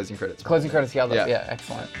 Closing credits. Closing credits, the other. Yeah,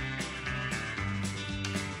 excellent.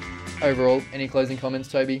 Overall, any closing comments,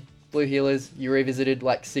 Toby? Blue Heelers, you revisited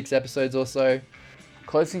like 6 episodes or so.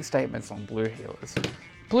 Closing statements on Blue Heelers.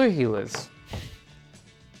 Blue Heelers.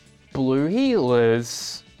 Blue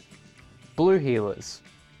Heelers. Blue Heelers.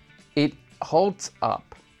 It holds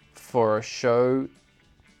up for a show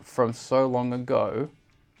from so long ago,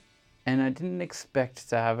 and I didn't expect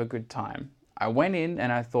to have a good time. I went in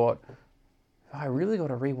and I thought, I really got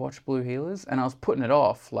to rewatch Blue Heelers, and I was putting it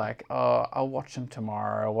off, like, oh, I'll watch them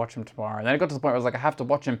tomorrow, And then it got to the point where I was like, I have to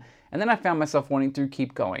watch them, and then I found myself wanting to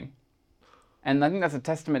keep going. And I think that's a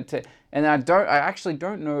testament to, and I actually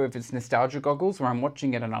don't know if it's nostalgia goggles where I'm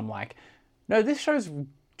watching it and I'm like, no, this show's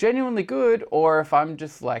genuinely good, or if I'm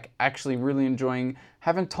just like actually really enjoying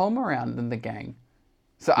having Tom around and the gang.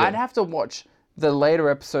 So I'd have to watch the later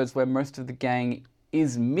episodes where most of the gang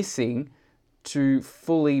is missing to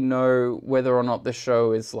fully know whether or not the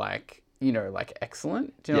show is like, like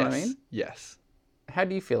excellent. Do you know what I mean? Yes. How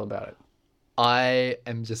do you feel about it? I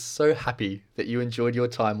am just so happy that you enjoyed your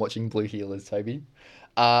time watching Blue Heelers, Toby.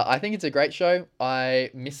 I think it's a great show.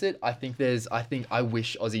 I miss it. I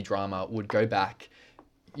wish Aussie Drama would go back.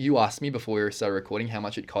 You asked me before we started recording how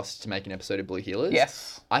much it costs to make an episode of Blue Heelers.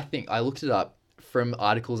 Yes. I think I looked it up from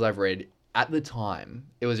articles I've read. at the time,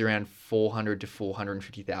 it was around $400,000 to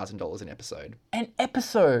 $450,000 an episode. An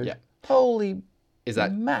episode? Yeah. Holy Is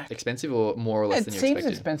that Mac. expensive or more or less than you expected? It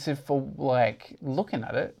seems expensive for, like, looking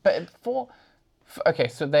at it. But okay,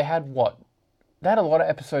 so they had what? They had a lot of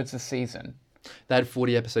episodes a season. They had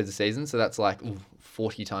 40 episodes a season, so that's like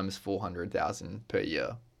 40 times 400,000 per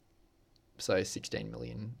year. So 16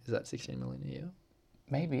 million. Is that 16 million a year?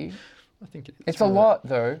 Maybe. I think it is. It's a lot,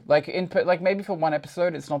 though. Like maybe for one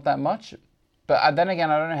episode, it's not that much. But then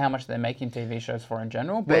again, I don't know how much they're making TV shows for in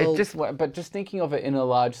general. But just thinking of it in a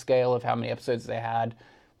large scale of how many episodes they had,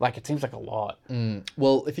 like it seems like a lot.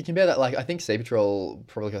 Well, if you compare that, like I think Sea Patrol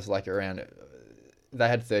probably cost like around. They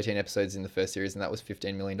had 13 episodes in the first series, and that was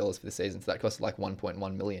 $15 million for the season. So that cost like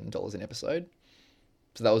 $1.1 million an episode.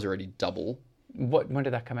 So that was already double. When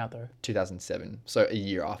did that come out though? 2007. So a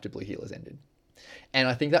year after Blue Heelers ended. And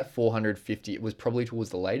I think that 450 was probably towards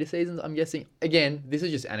the later seasons, I'm guessing. Again, this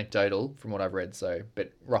is just anecdotal from what I've read,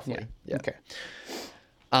 but roughly. Yeah. Okay.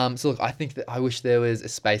 So look, I think that I wish there was a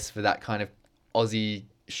space for that kind of Aussie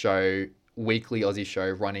show, weekly Aussie show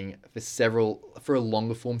running for a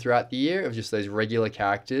longer form throughout the year of just those regular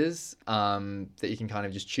characters that you can kind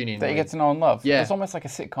of just tune in. That you get to know and love. Yeah. It's almost like a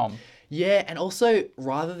sitcom. Yeah, and also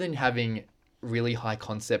rather than having really high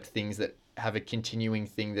concept things that have a continuing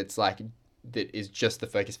thing that is just the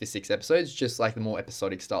focus for 6 episodes, just like the more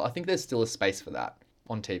episodic style. I think there's still a space for that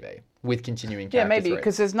on TV with continuing character Yeah, maybe, threads.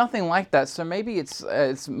 because there's nothing like that. So maybe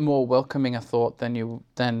it's more welcoming a thought than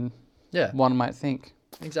one might think.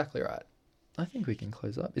 Exactly right. I think we can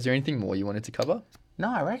close up. Is there anything more you wanted to cover?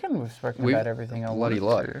 No, I reckon we've spoken about everything I wanted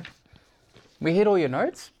to. We hit all your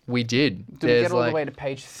notes? We did. Did we get all the way to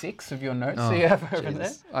page 6 of your notes that you have over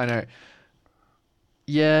there? I know.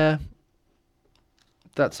 Yeah.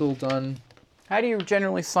 That's all done. How do you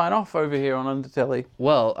generally sign off over here on Undertelly?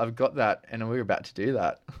 Well, I've got that, and we're about to do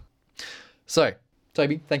that. So,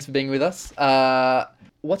 Toby, thanks for being with us.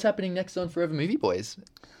 What's happening next on Forever Movie Boys?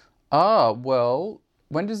 Well,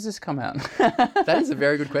 when does this come out? That is a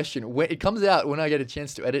very good question. It comes out when I get a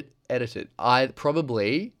chance to edit it. I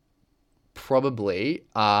probably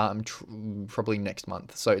next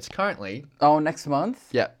month. So it's currently... Oh, next month?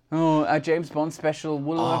 Yeah. Oh, our James Bond special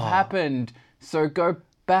will have happened. So go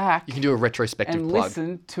back. You can do a retrospective and plug.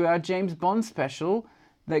 Listen to our James Bond special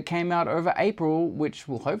that came out over April, which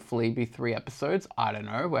will hopefully be 3 episodes. I don't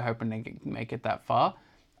know. We're hoping to make it that far.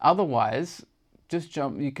 Otherwise, just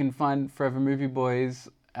jump. You can find Forever Movie Boys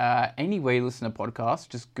anywhere you listen to podcasts.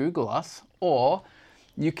 Just Google us. Or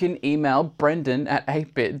you can email Brendan at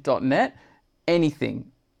 8bit.net.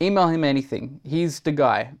 Anything. Email him anything. He's the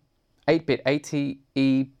guy. 8bit,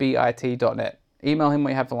 ATEBIT.net. Email him what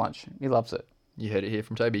you have for lunch. He loves it. You heard it here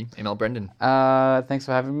from Toby. Email Brendan. Thanks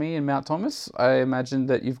for having me in Mount Thomas. I imagine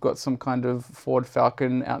that you've got some kind of Ford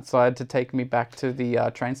Falcon outside to take me back to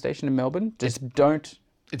the train station in Melbourne. Don't...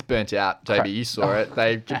 It's burnt out, Toby. You saw it.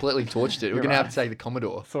 They completely torched it. We're going to have to take the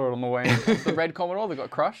Commodore. Saw it on the way in. The red Commodore that got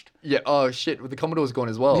crushed? Yeah. Oh, shit. Well, the Commodore's gone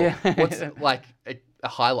as well. Yeah. What's like a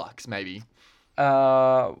Hilux, maybe?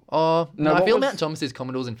 No, I feel Mount Thomas is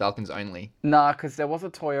Commodores and Falcons only. Nah, because there was a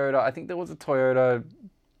Toyota. I think there was a Toyota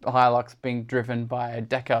Hilux being driven by a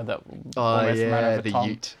Decker that almost ran over the Tom.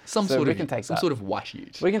 Ute. Some sort of white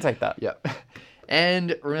Ute. We can take that. Yep.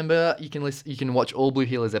 And remember, you can watch all Blue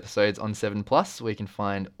Heelers episodes on 7+, where you can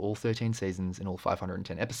find all 13 seasons and all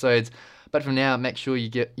 510 episodes. But for now, make sure you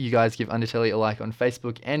guys give Undertelly a like on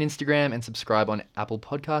Facebook and Instagram, and subscribe on Apple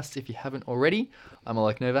Podcasts if you haven't already. I'm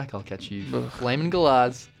Alec Novak. I'll catch you flaming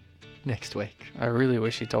galahs next week. I really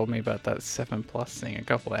wish you told me about that 7+ thing a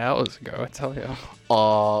couple of hours ago, I tell you.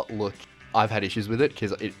 Oh, look, I've had issues with it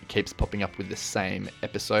because it keeps popping up with the same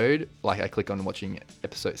episode. Like I click on watching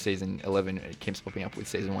season 11, it keeps popping up with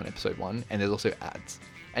season 1, episode 1, and there's also ads,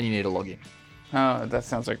 and you need to log in. Oh, that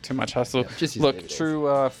sounds like too much hustle. Yeah, look,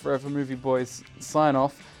 true Forever Movie Boys sign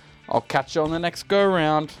off. I'll catch you on the next go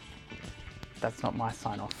round. That's not my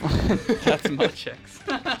sign off. That's my checks.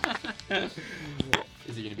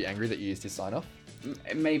 Is he going to be angry that you used his sign off?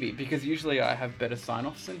 Maybe, because usually I have better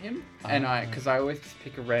sign-offs than him, and because I always just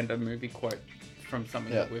pick a random movie quote from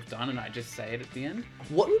something that we've done, and I just say it at the end.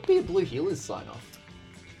 What would be a Blue Heelers sign-off?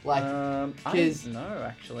 Like, I don't know,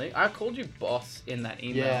 actually. I called you boss in that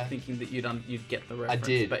email, thinking that you'd get the reference. I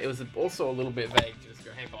did, but it was also a little bit vague to just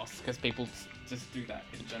go, "Hey, boss," because people just do that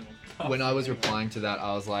in general. When I was replying to that,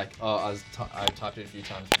 I was like, I typed it a few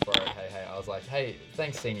times before. Hey, I was like, hey,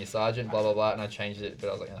 thanks, Senior Sergeant, blah blah blah, and I changed it, but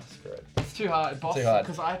I was like, screw it. It's too hard, boss. Too hard.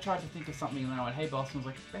 Because I tried to think of something and then I went, "Hey, boss," and I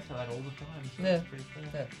was like, "I say that all the time." So yeah, pretty cool.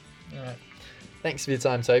 Yeah. All right. Thanks for your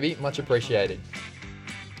time, Toby. Much appreciated.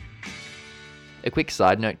 A quick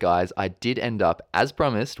side note, guys, I did end up, as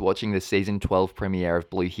promised, watching the season 12 premiere of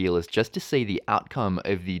Blue Heelers just to see the outcome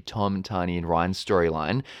of the Tom, Tani, and Ryan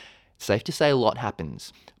storyline. It's safe to say a lot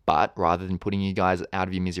happens, but rather than putting you guys out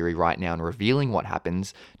of your misery right now and revealing what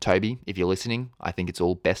happens, Toby, if you're listening, I think it's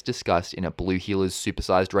all best discussed in a Blue Heelers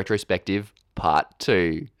supersized retrospective part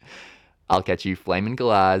 2. I'll catch you flamin'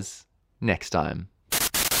 galahs next time.